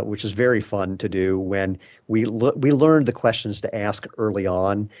 which is very fun to do when we learned the questions to ask early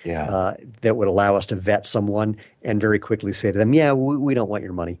on that would allow us to vet someone and very quickly say to them, we don't want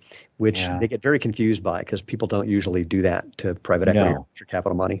your money, which they get very confused by because people don't usually do that to private equity or venture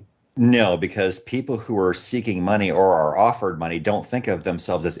capital money. No, because people who are seeking money or are offered money don't think of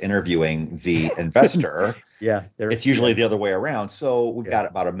themselves as interviewing the investor. It's usually the other way around. So we've got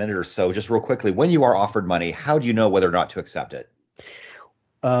about a minute or so. Just real quickly, when you are offered money, how do you know whether or not to accept it?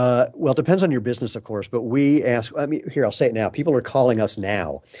 Well, it depends on your business, of course, but we ask, here, I'll say it now. People are calling us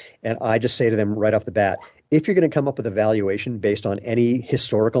now, and I just say to them right off the bat, if you're going to come up with a valuation based on any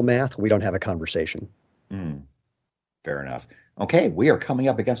historical math, we don't have a conversation. Fair enough. Okay, we are coming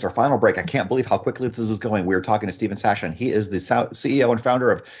up against our final break. I can't believe how quickly this is going. We are talking to Stephen Sashen. He is the CEO and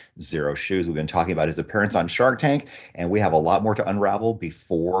founder of Zero Shoes. We've been talking about his appearance on Shark Tank, and we have a lot more to unravel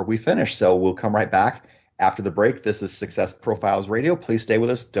before we finish. So we'll come right back after the break. This is Success Profiles Radio. Please stay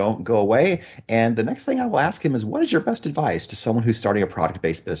with us. Don't go away. And the next thing I will ask him is, what is your best advice to someone who's starting a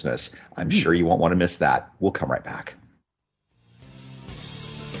product-based business? I'm sure you won't want to miss that. We'll come right back.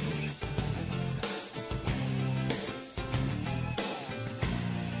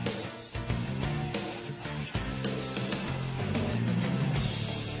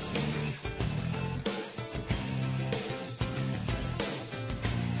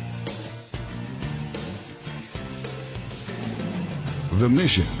 The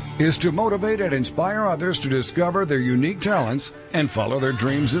mission is to motivate and inspire others to discover their unique talents and follow their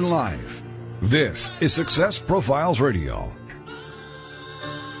dreams in life. This is Success Profiles Radio.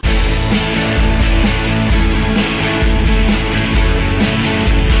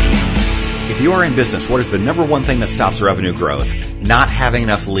 If you are in business, what is the number one thing that stops revenue growth? Not having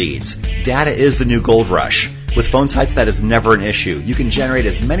enough leads. Data is the new gold rush. With phone sites, that is never an issue. You can generate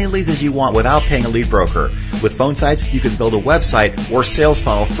as many leads as you want without paying a lead broker. With phone sites, you can build a website or sales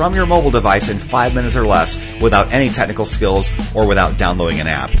funnel from your mobile device in 5 minutes or less without any technical skills or without downloading an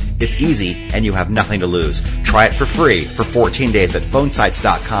app. It's easy and you have nothing to lose. Try it for free for 14 days at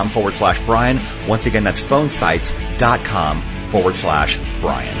phonesites.com/Brian. Once again, that's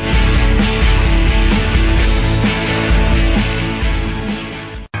phonesites.com/Brian.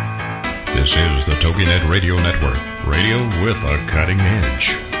 This is the TogiNet Radio Network, radio with a cutting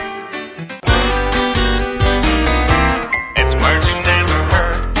edge. It's words you never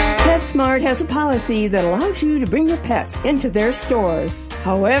heard. PetSmart has a policy that allows you to bring your pets into their stores.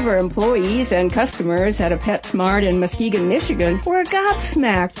 However, employees and customers at a PetSmart in Muskegon, Michigan were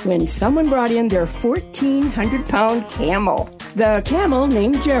gobsmacked when someone brought in their 1,400-pound camel. The camel,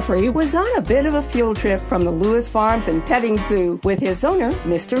 named Jeffrey, was on a bit of a field trip from the Lewis Farms and Petting Zoo with his owner,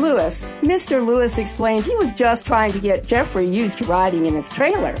 Mr. Lewis. Mr. Lewis explained he was just trying to get Jeffrey used to riding in his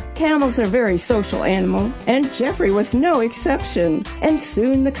trailer. Camels are very social animals, and Jeffrey was no exception. And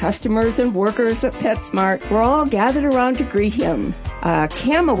soon the customers and workers at PetSmart were all gathered around to greet him. A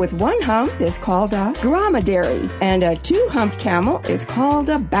camel with one hump is called a dromedary, and a two-humped camel is called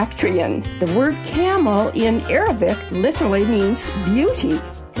a Bactrian. The word camel in Arabic literally means beauty.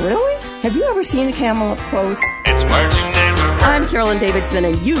 Really? Have you ever seen a camel up close? It's words you never heard. I'm Carolyn Davidson,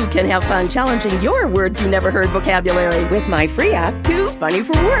 and you can have fun challenging your words you never heard vocabulary with my free app, Too Funny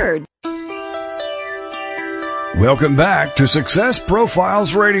for Words. Welcome back to Success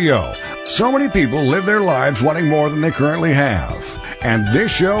Profiles Radio. So many people live their lives wanting more than they currently have. And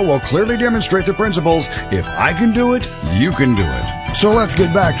this show will clearly demonstrate the principles, if I can do it, you can do it. So let's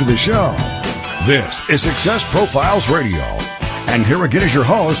get back to the show. This is Success Profiles Radio. And here again is your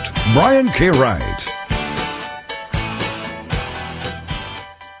host, Brian K. Wright.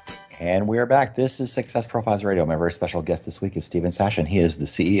 And we are back. This is Success Profiles Radio. My very special guest this week is Stephen Sashen. He is the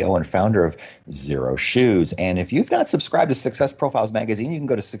CEO and founder of Xero Shoes. And if you've not subscribed to Success Profiles Magazine, you can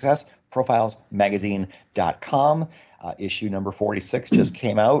go to successprofilesmagazine.com. Issue number 46 just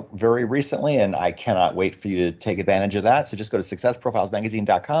came out very recently, and I cannot wait for you to take advantage of that. So just go to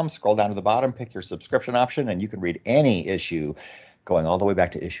successprofilesmagazine.com, scroll down to the bottom, pick your subscription option, and you can read any issue going all the way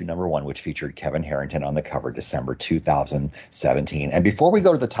back to issue number 1, which featured Kevin Harrington on the cover, December 2017. And before we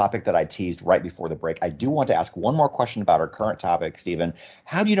go to the topic that I teased right before the break, I do want to ask one more question about our current topic, Stephen.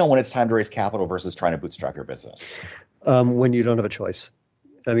 How do you know when it's time to raise capital versus trying to bootstrap your business? When you don't have a choice.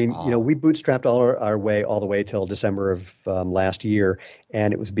 I mean, we bootstrapped our way all the way till December of last year,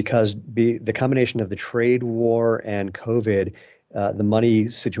 and it was because the combination of the trade war and COVID, the money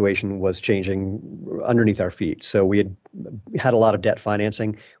situation was changing underneath our feet. So we had a lot of debt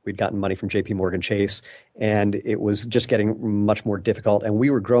financing. We'd gotten money from JP Morgan Chase, and it was just getting much more difficult. And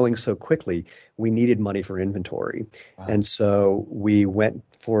we were growing so quickly, we needed money for inventory. Wow. And so we went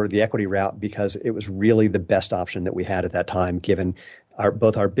for the equity route because it was really the best option that we had at that time, given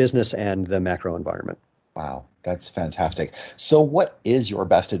both our business and the macro environment. Wow, that's fantastic. So what is your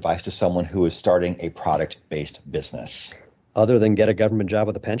best advice to someone who is starting a product-based business? Other than get a government job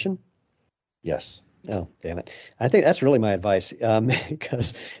with a pension? Yes. Oh, damn it. I think that's really my advice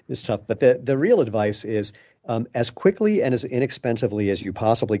because it's tough. But the real advice is as quickly and as inexpensively as you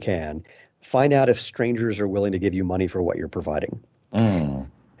possibly can, find out if strangers are willing to give you money for what you're providing.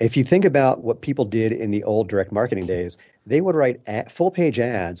 If you think about what people did in the old direct marketing days, they would write full-page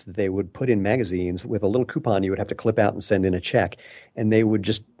ads that they would put in magazines with a little coupon you would have to clip out and send in a check, and they would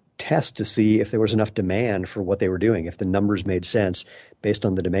just test to see if there was enough demand for what they were doing, if the numbers made sense based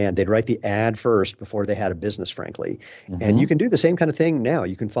on the demand. They'd write the ad first before they had a business, frankly. Mm-hmm. And you can do the same kind of thing now.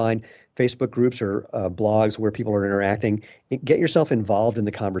 You can find Facebook groups or blogs where people are interacting. Get yourself involved in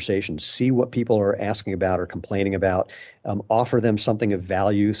the conversation. See what people are asking about or complaining about. Offer them something of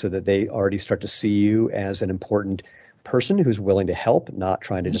value so that they already start to see you as an important person who's willing to help, not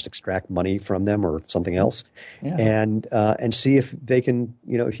trying to just extract money from them or something else. Yeah. And see if they can,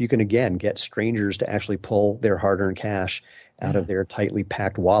 if you can, again, get strangers to actually pull their hard-earned cash out of their tightly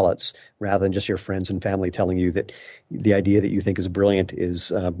packed wallets rather than just your friends and family telling you that the idea that you think is brilliant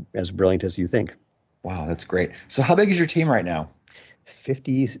is as brilliant as you think. Wow, that's great. So how big is your team right now?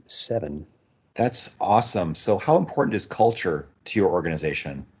 57. That's awesome. So how important is culture to your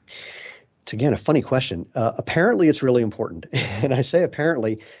organization? It's, again, a funny question. Apparently, it's really important. And I say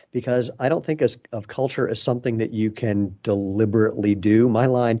apparently because I don't think of culture as something that you can deliberately do. My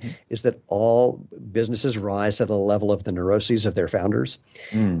line is that all businesses rise to the level of the neuroses of their founders.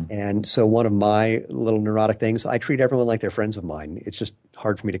 And so one of my little neurotic things, I treat everyone like they're friends of mine. It's just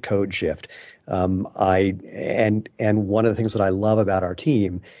hard for me to code shift. And one of the things that I love about our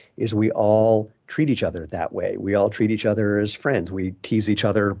team is we all treat each other that way. We all treat each other as friends. We tease each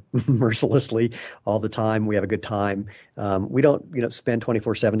other mercilessly all the time. We have a good time. We don't, spend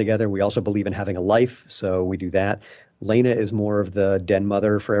 24/7 together. We also believe in having a life, so we do that. Lena is more of the den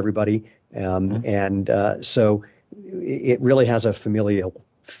mother for everybody, so it really has a familial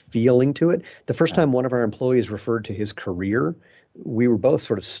feeling to it. The first time one of our employees referred to his career, we were both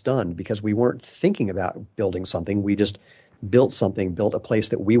sort of stunned because we weren't thinking about building something. We just built a place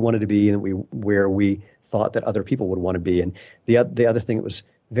that we wanted to be and where we thought that other people would want to be. And the other thing that was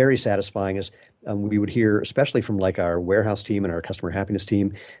very satisfying is we would hear, especially from like our warehouse team and our customer happiness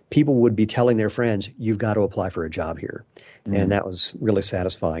team, people would be telling their friends, you've got to apply for a job here. And that was really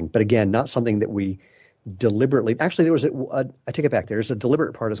satisfying. But again, not something that we deliberately, actually there was I take it back, there's a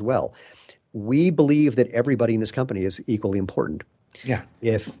deliberate part as well. We believe that everybody in this company is equally important. Yeah.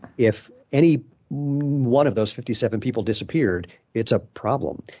 If any one of those 57 people disappeared, it's a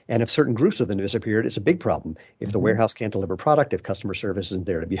problem. And if certain groups of them disappeared, it's a big problem. If the warehouse can't deliver product, if customer service isn't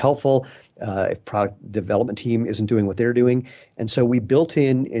there to be helpful, if product development team isn't doing what they're doing. And so we built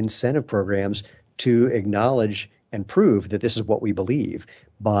in incentive programs to acknowledge and prove that this is what we believe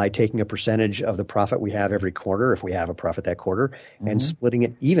by taking a percentage of the profit we have every quarter, if we have a profit that quarter, and splitting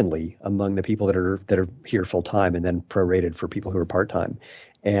it evenly among the people that are here full time, and then prorated for people who are part time.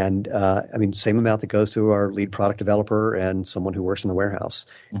 And same amount that goes to our lead product developer and someone who works in the warehouse,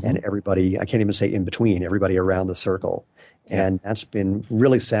 and everybody. I can't even say in between. Everybody around the circle, and that's been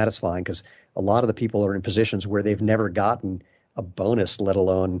really satisfying because a lot of the people are in positions where they've never gotten a bonus, let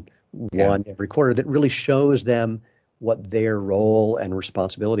alone one every quarter, that really shows them what their role and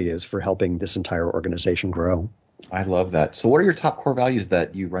responsibility is for helping this entire organization grow. I love that. So what are your top core values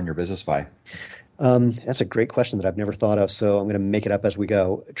that you run your business by? That's a great question that I've never thought of, so I'm going to make it up as we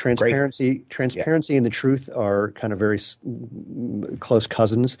go. Transparency and the truth are kind of very close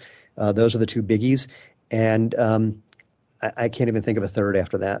cousins. Those are the two biggies, and I can't even think of a third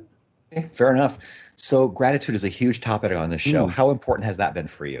after that. Okay, fair enough. So gratitude is a huge topic on this show. How important has that been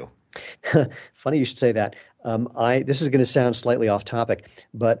for you? Funny you should say that. This is going to sound slightly off topic,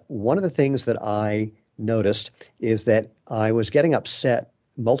 but one of the things that I noticed is that I was getting upset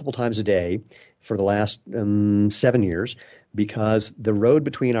multiple times a day for the last 7 years because the road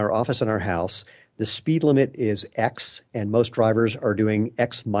between our office and our house, the speed limit is X, and most drivers are doing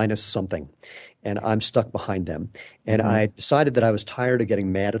X minus something, and I'm stuck behind them. And I decided that I was tired of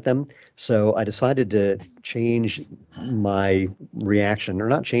getting mad at them, so I decided to change my reaction, or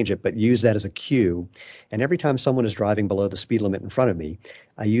not change it, but use that as a cue. And every time someone is driving below the speed limit in front of me,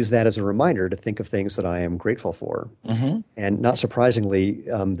 I use that as a reminder to think of things that I am grateful for. And not surprisingly,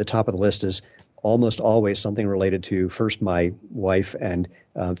 the top of the list is almost always something related to, first, my wife, and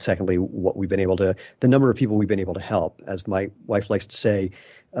secondly, the number of people we've been able to help. As my wife likes to say,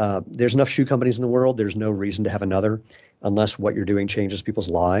 there's enough shoe companies in the world. There's no reason to have another unless what you're doing changes people's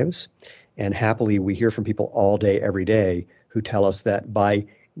lives. And happily, we hear from people all day, every day, who tell us that by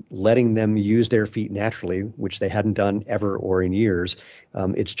letting them use their feet naturally, which they hadn't done ever or in years,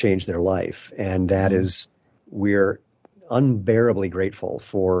 it's changed their life. And that is, we're unbearably grateful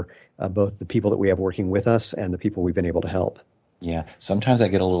for both the people that we have working with us and the people we've been able to help. Yeah. Sometimes I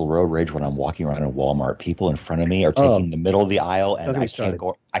get a little road rage when I'm walking around in Walmart. People in front of me are taking the middle of the aisle, and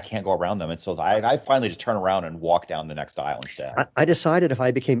I can't go around them. And so I finally just turn around and walk down the next aisle instead. I decided if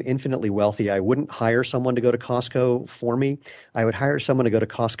I became infinitely wealthy, I wouldn't hire someone to go to Costco for me. I would hire someone to go to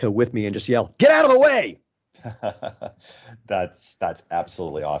Costco with me and just yell, "Get out of the way!" That's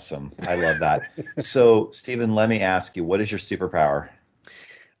absolutely awesome. I love that. So, Stephen, let me ask you, what is your superpower?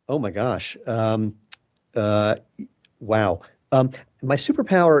 Oh my gosh. Wow. My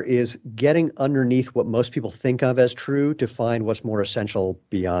superpower is getting underneath what most people think of as true to find what's more essential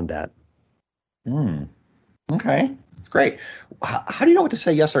beyond that. Okay. That's great. How do you know what to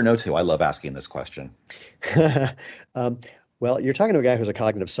say yes or no to? I love asking this question. Well, you're talking to a guy who's a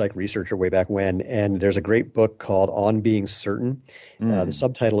cognitive psych researcher way back when, and there's a great book called On Being Certain. The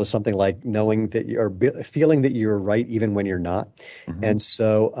subtitle is something like knowing that you're feeling that you're right even when you're not. And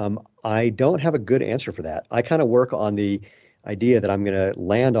so I don't have a good answer for that. I kind of work on the idea that I'm going to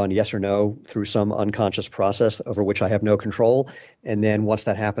land on yes or no through some unconscious process over which I have no control. And then once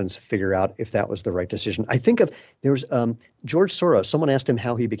that happens, figure out if that was the right decision. I think there was George Soros. Someone asked him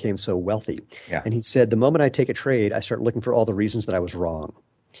how he became so wealthy. Yeah. And he said, the moment I take a trade, I start looking for all the reasons that I was wrong.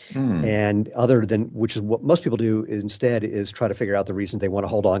 And which is what most people do instead, is try to figure out the reasons they want to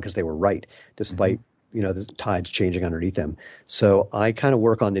hold on because they were right, despite the tides changing underneath them. So I kind of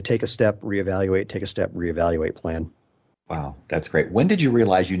work on the take a step, reevaluate plan. Wow, that's great. When did you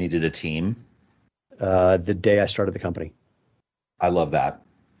realize you needed a team? The day I started the company. I love that.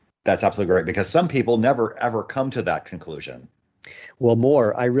 That's absolutely great, because some people never, ever come to that conclusion.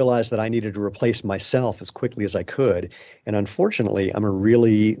 Well, I realized that I needed to replace myself as quickly as I could. And unfortunately, I'm a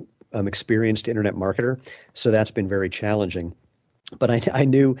really experienced internet marketer, so that's been very challenging. But I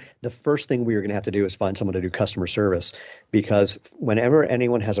knew the first thing we were going to have to do is find someone to do customer service, because whenever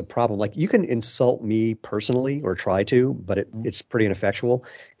anyone has a problem, like, you can insult me personally or try to, but it's pretty ineffectual,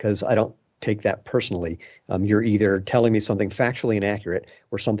 because I don't take that personally. You're either telling me something factually inaccurate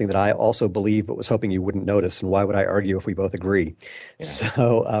or something that I also believe but was hoping you wouldn't notice. And why would I argue if we both agree? Yeah.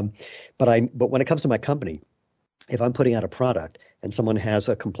 So, but when it comes to my company, if I'm putting out a product and someone has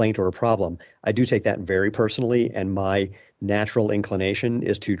a complaint or a problem, I do take that very personally, and my natural inclination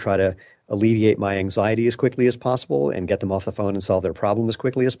is to try to alleviate my anxiety as quickly as possible and get them off the phone and solve their problem as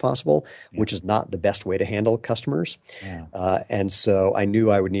quickly as possible, which is not the best way to handle customers. Yeah. And so I knew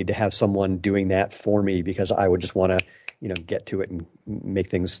I would need to have someone doing that for me, because I would just want to, get to it and make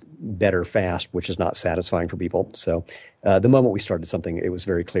things better fast, which is not satisfying for people. So the moment we started something, it was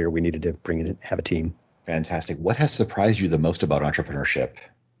very clear we needed to bring in, have a team. Fantastic. What has surprised you the most about entrepreneurship?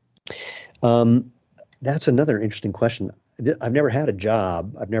 That's another interesting question. I've never had a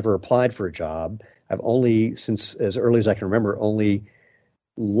job. I've never applied for a job. I've only, since as early as I can remember, only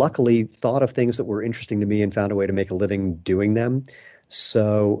luckily thought of things that were interesting to me and found a way to make a living doing them.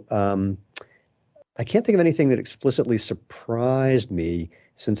 So I can't think of anything that explicitly surprised me,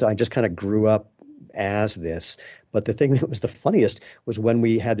 since I just kind of grew up as this. But the thing that was the funniest was when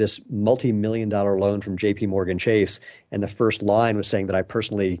we had this multi-million-dollar loan from JP Morgan Chase, and the first line was saying that I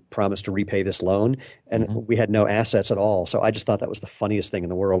personally promised to repay this loan, and we had no assets at all. So I just thought that was the funniest thing in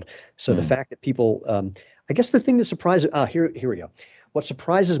the world. So the fact that people, I guess the thing that surprises, here we go. What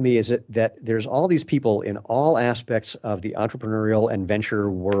surprises me is that there's all these people in all aspects of the entrepreneurial and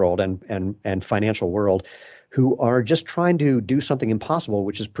venture world and financial world who are just trying to do something impossible,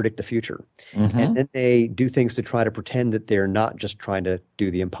 which is predict the future. And then they do things to try to pretend that they're not just trying to do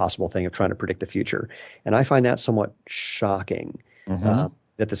the impossible thing of trying to predict the future. And I find that somewhat shocking, that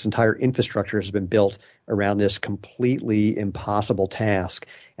this entire infrastructure has been built around this completely impossible task.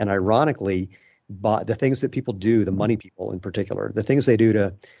 And ironically, the things that people do, the money people in particular, the things they do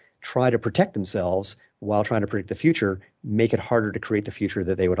to try to protect themselves while trying to predict the future, make it harder to create the future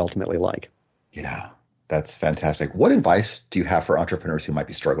that they would ultimately like. Yeah. That's fantastic. What advice do you have for entrepreneurs who might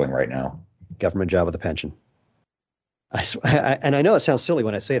be struggling right now? Government job with a pension. And I know it sounds silly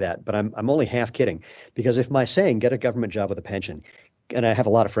when I say that, but I'm only half kidding, because if my saying "get a government job with a pension," and I have a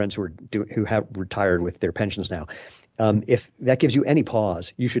lot of friends who have retired with their pensions now, if that gives you any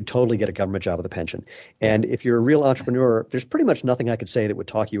pause, you should totally get a government job with a pension. And if you're a real entrepreneur, there's pretty much nothing I could say that would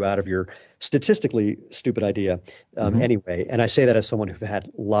talk you out of your statistically stupid idea anyway. And I say that as someone who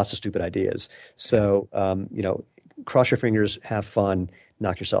had lots of stupid ideas. So, cross your fingers, have fun,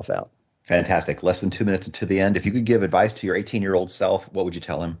 knock yourself out. Fantastic. Less than 2 minutes to the end. If you could give advice to your 18-year-old self, what would you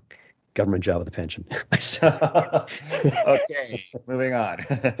tell him? Government job with a pension. Okay, moving on.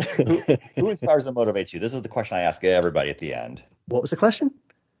 Who inspires and motivates you? This is the question I ask everybody at the end. What was the question?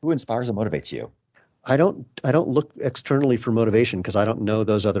 Who inspires and motivates you? I don't look externally for motivation, because I don't know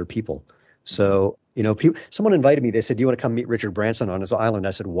those other people. So, someone invited me. They said, "Do you want to come meet Richard Branson on his island?"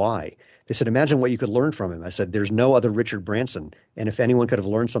 I said, "Why?" They said, "Imagine what you could learn from him." I said, "There's no other Richard Branson. And if anyone could have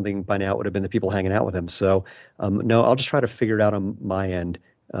learned something by now, it would have been the people hanging out with him." So, no, I'll just try to figure it out on my end.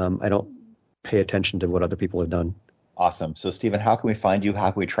 I don't pay attention to what other people have done. Awesome. So, Stephen, how can we find you? How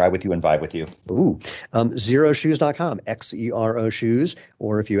can we try with you and vibe with you? Xeroshoes.com, Xero shoes,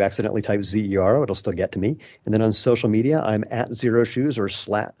 or if you accidentally type Zero, it'll still get to me. And then on social media, I'm at Xeroshoes or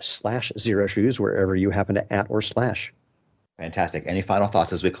slash Xeroshoes, wherever you happen to at or slash. Fantastic. Any final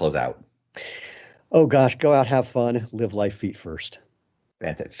thoughts as we close out? Oh, gosh, go out, have fun, live life feet first.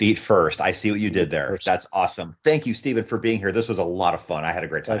 Fantastic. Feet first. I see what you did there. That's awesome. Thank you, Stephen, for being here. This was a lot of fun. I had a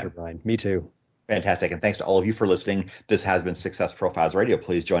great time. Pleasure, Brian. Me too. Fantastic. And thanks to all of you for listening. This has been Success Profiles Radio.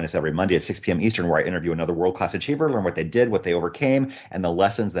 Please join us every Monday at 6 p.m. Eastern, where I interview another world-class achiever, learn what they did, what they overcame, and the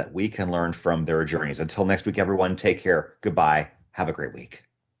lessons that we can learn from their journeys. Until next week, everyone, take care. Goodbye. Have a great week.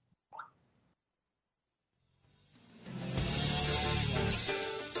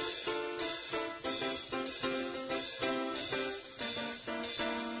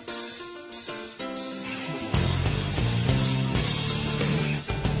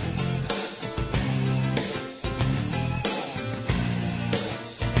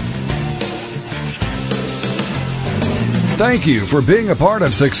 Thank you for being a part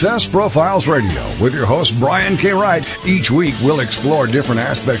of Success Profiles Radio with your host, Brian K. Wright. Each week, we'll explore different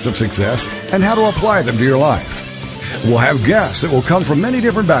aspects of success and how to apply them to your life. We'll have guests that will come from many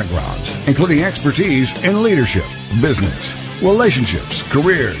different backgrounds, including expertise in leadership, business, relationships,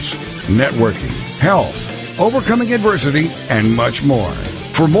 careers, networking, health, overcoming adversity, and much more.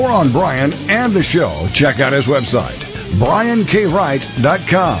 For more on Brian and the show, check out his website,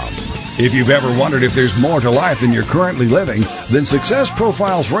 briankwright.com. If you've ever wondered if there's more to life than you're currently living, then Success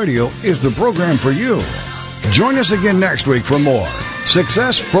Profiles Radio is the program for you. Join us again next week for more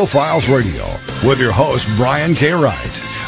Success Profiles Radio with your host, Brian K. Wright.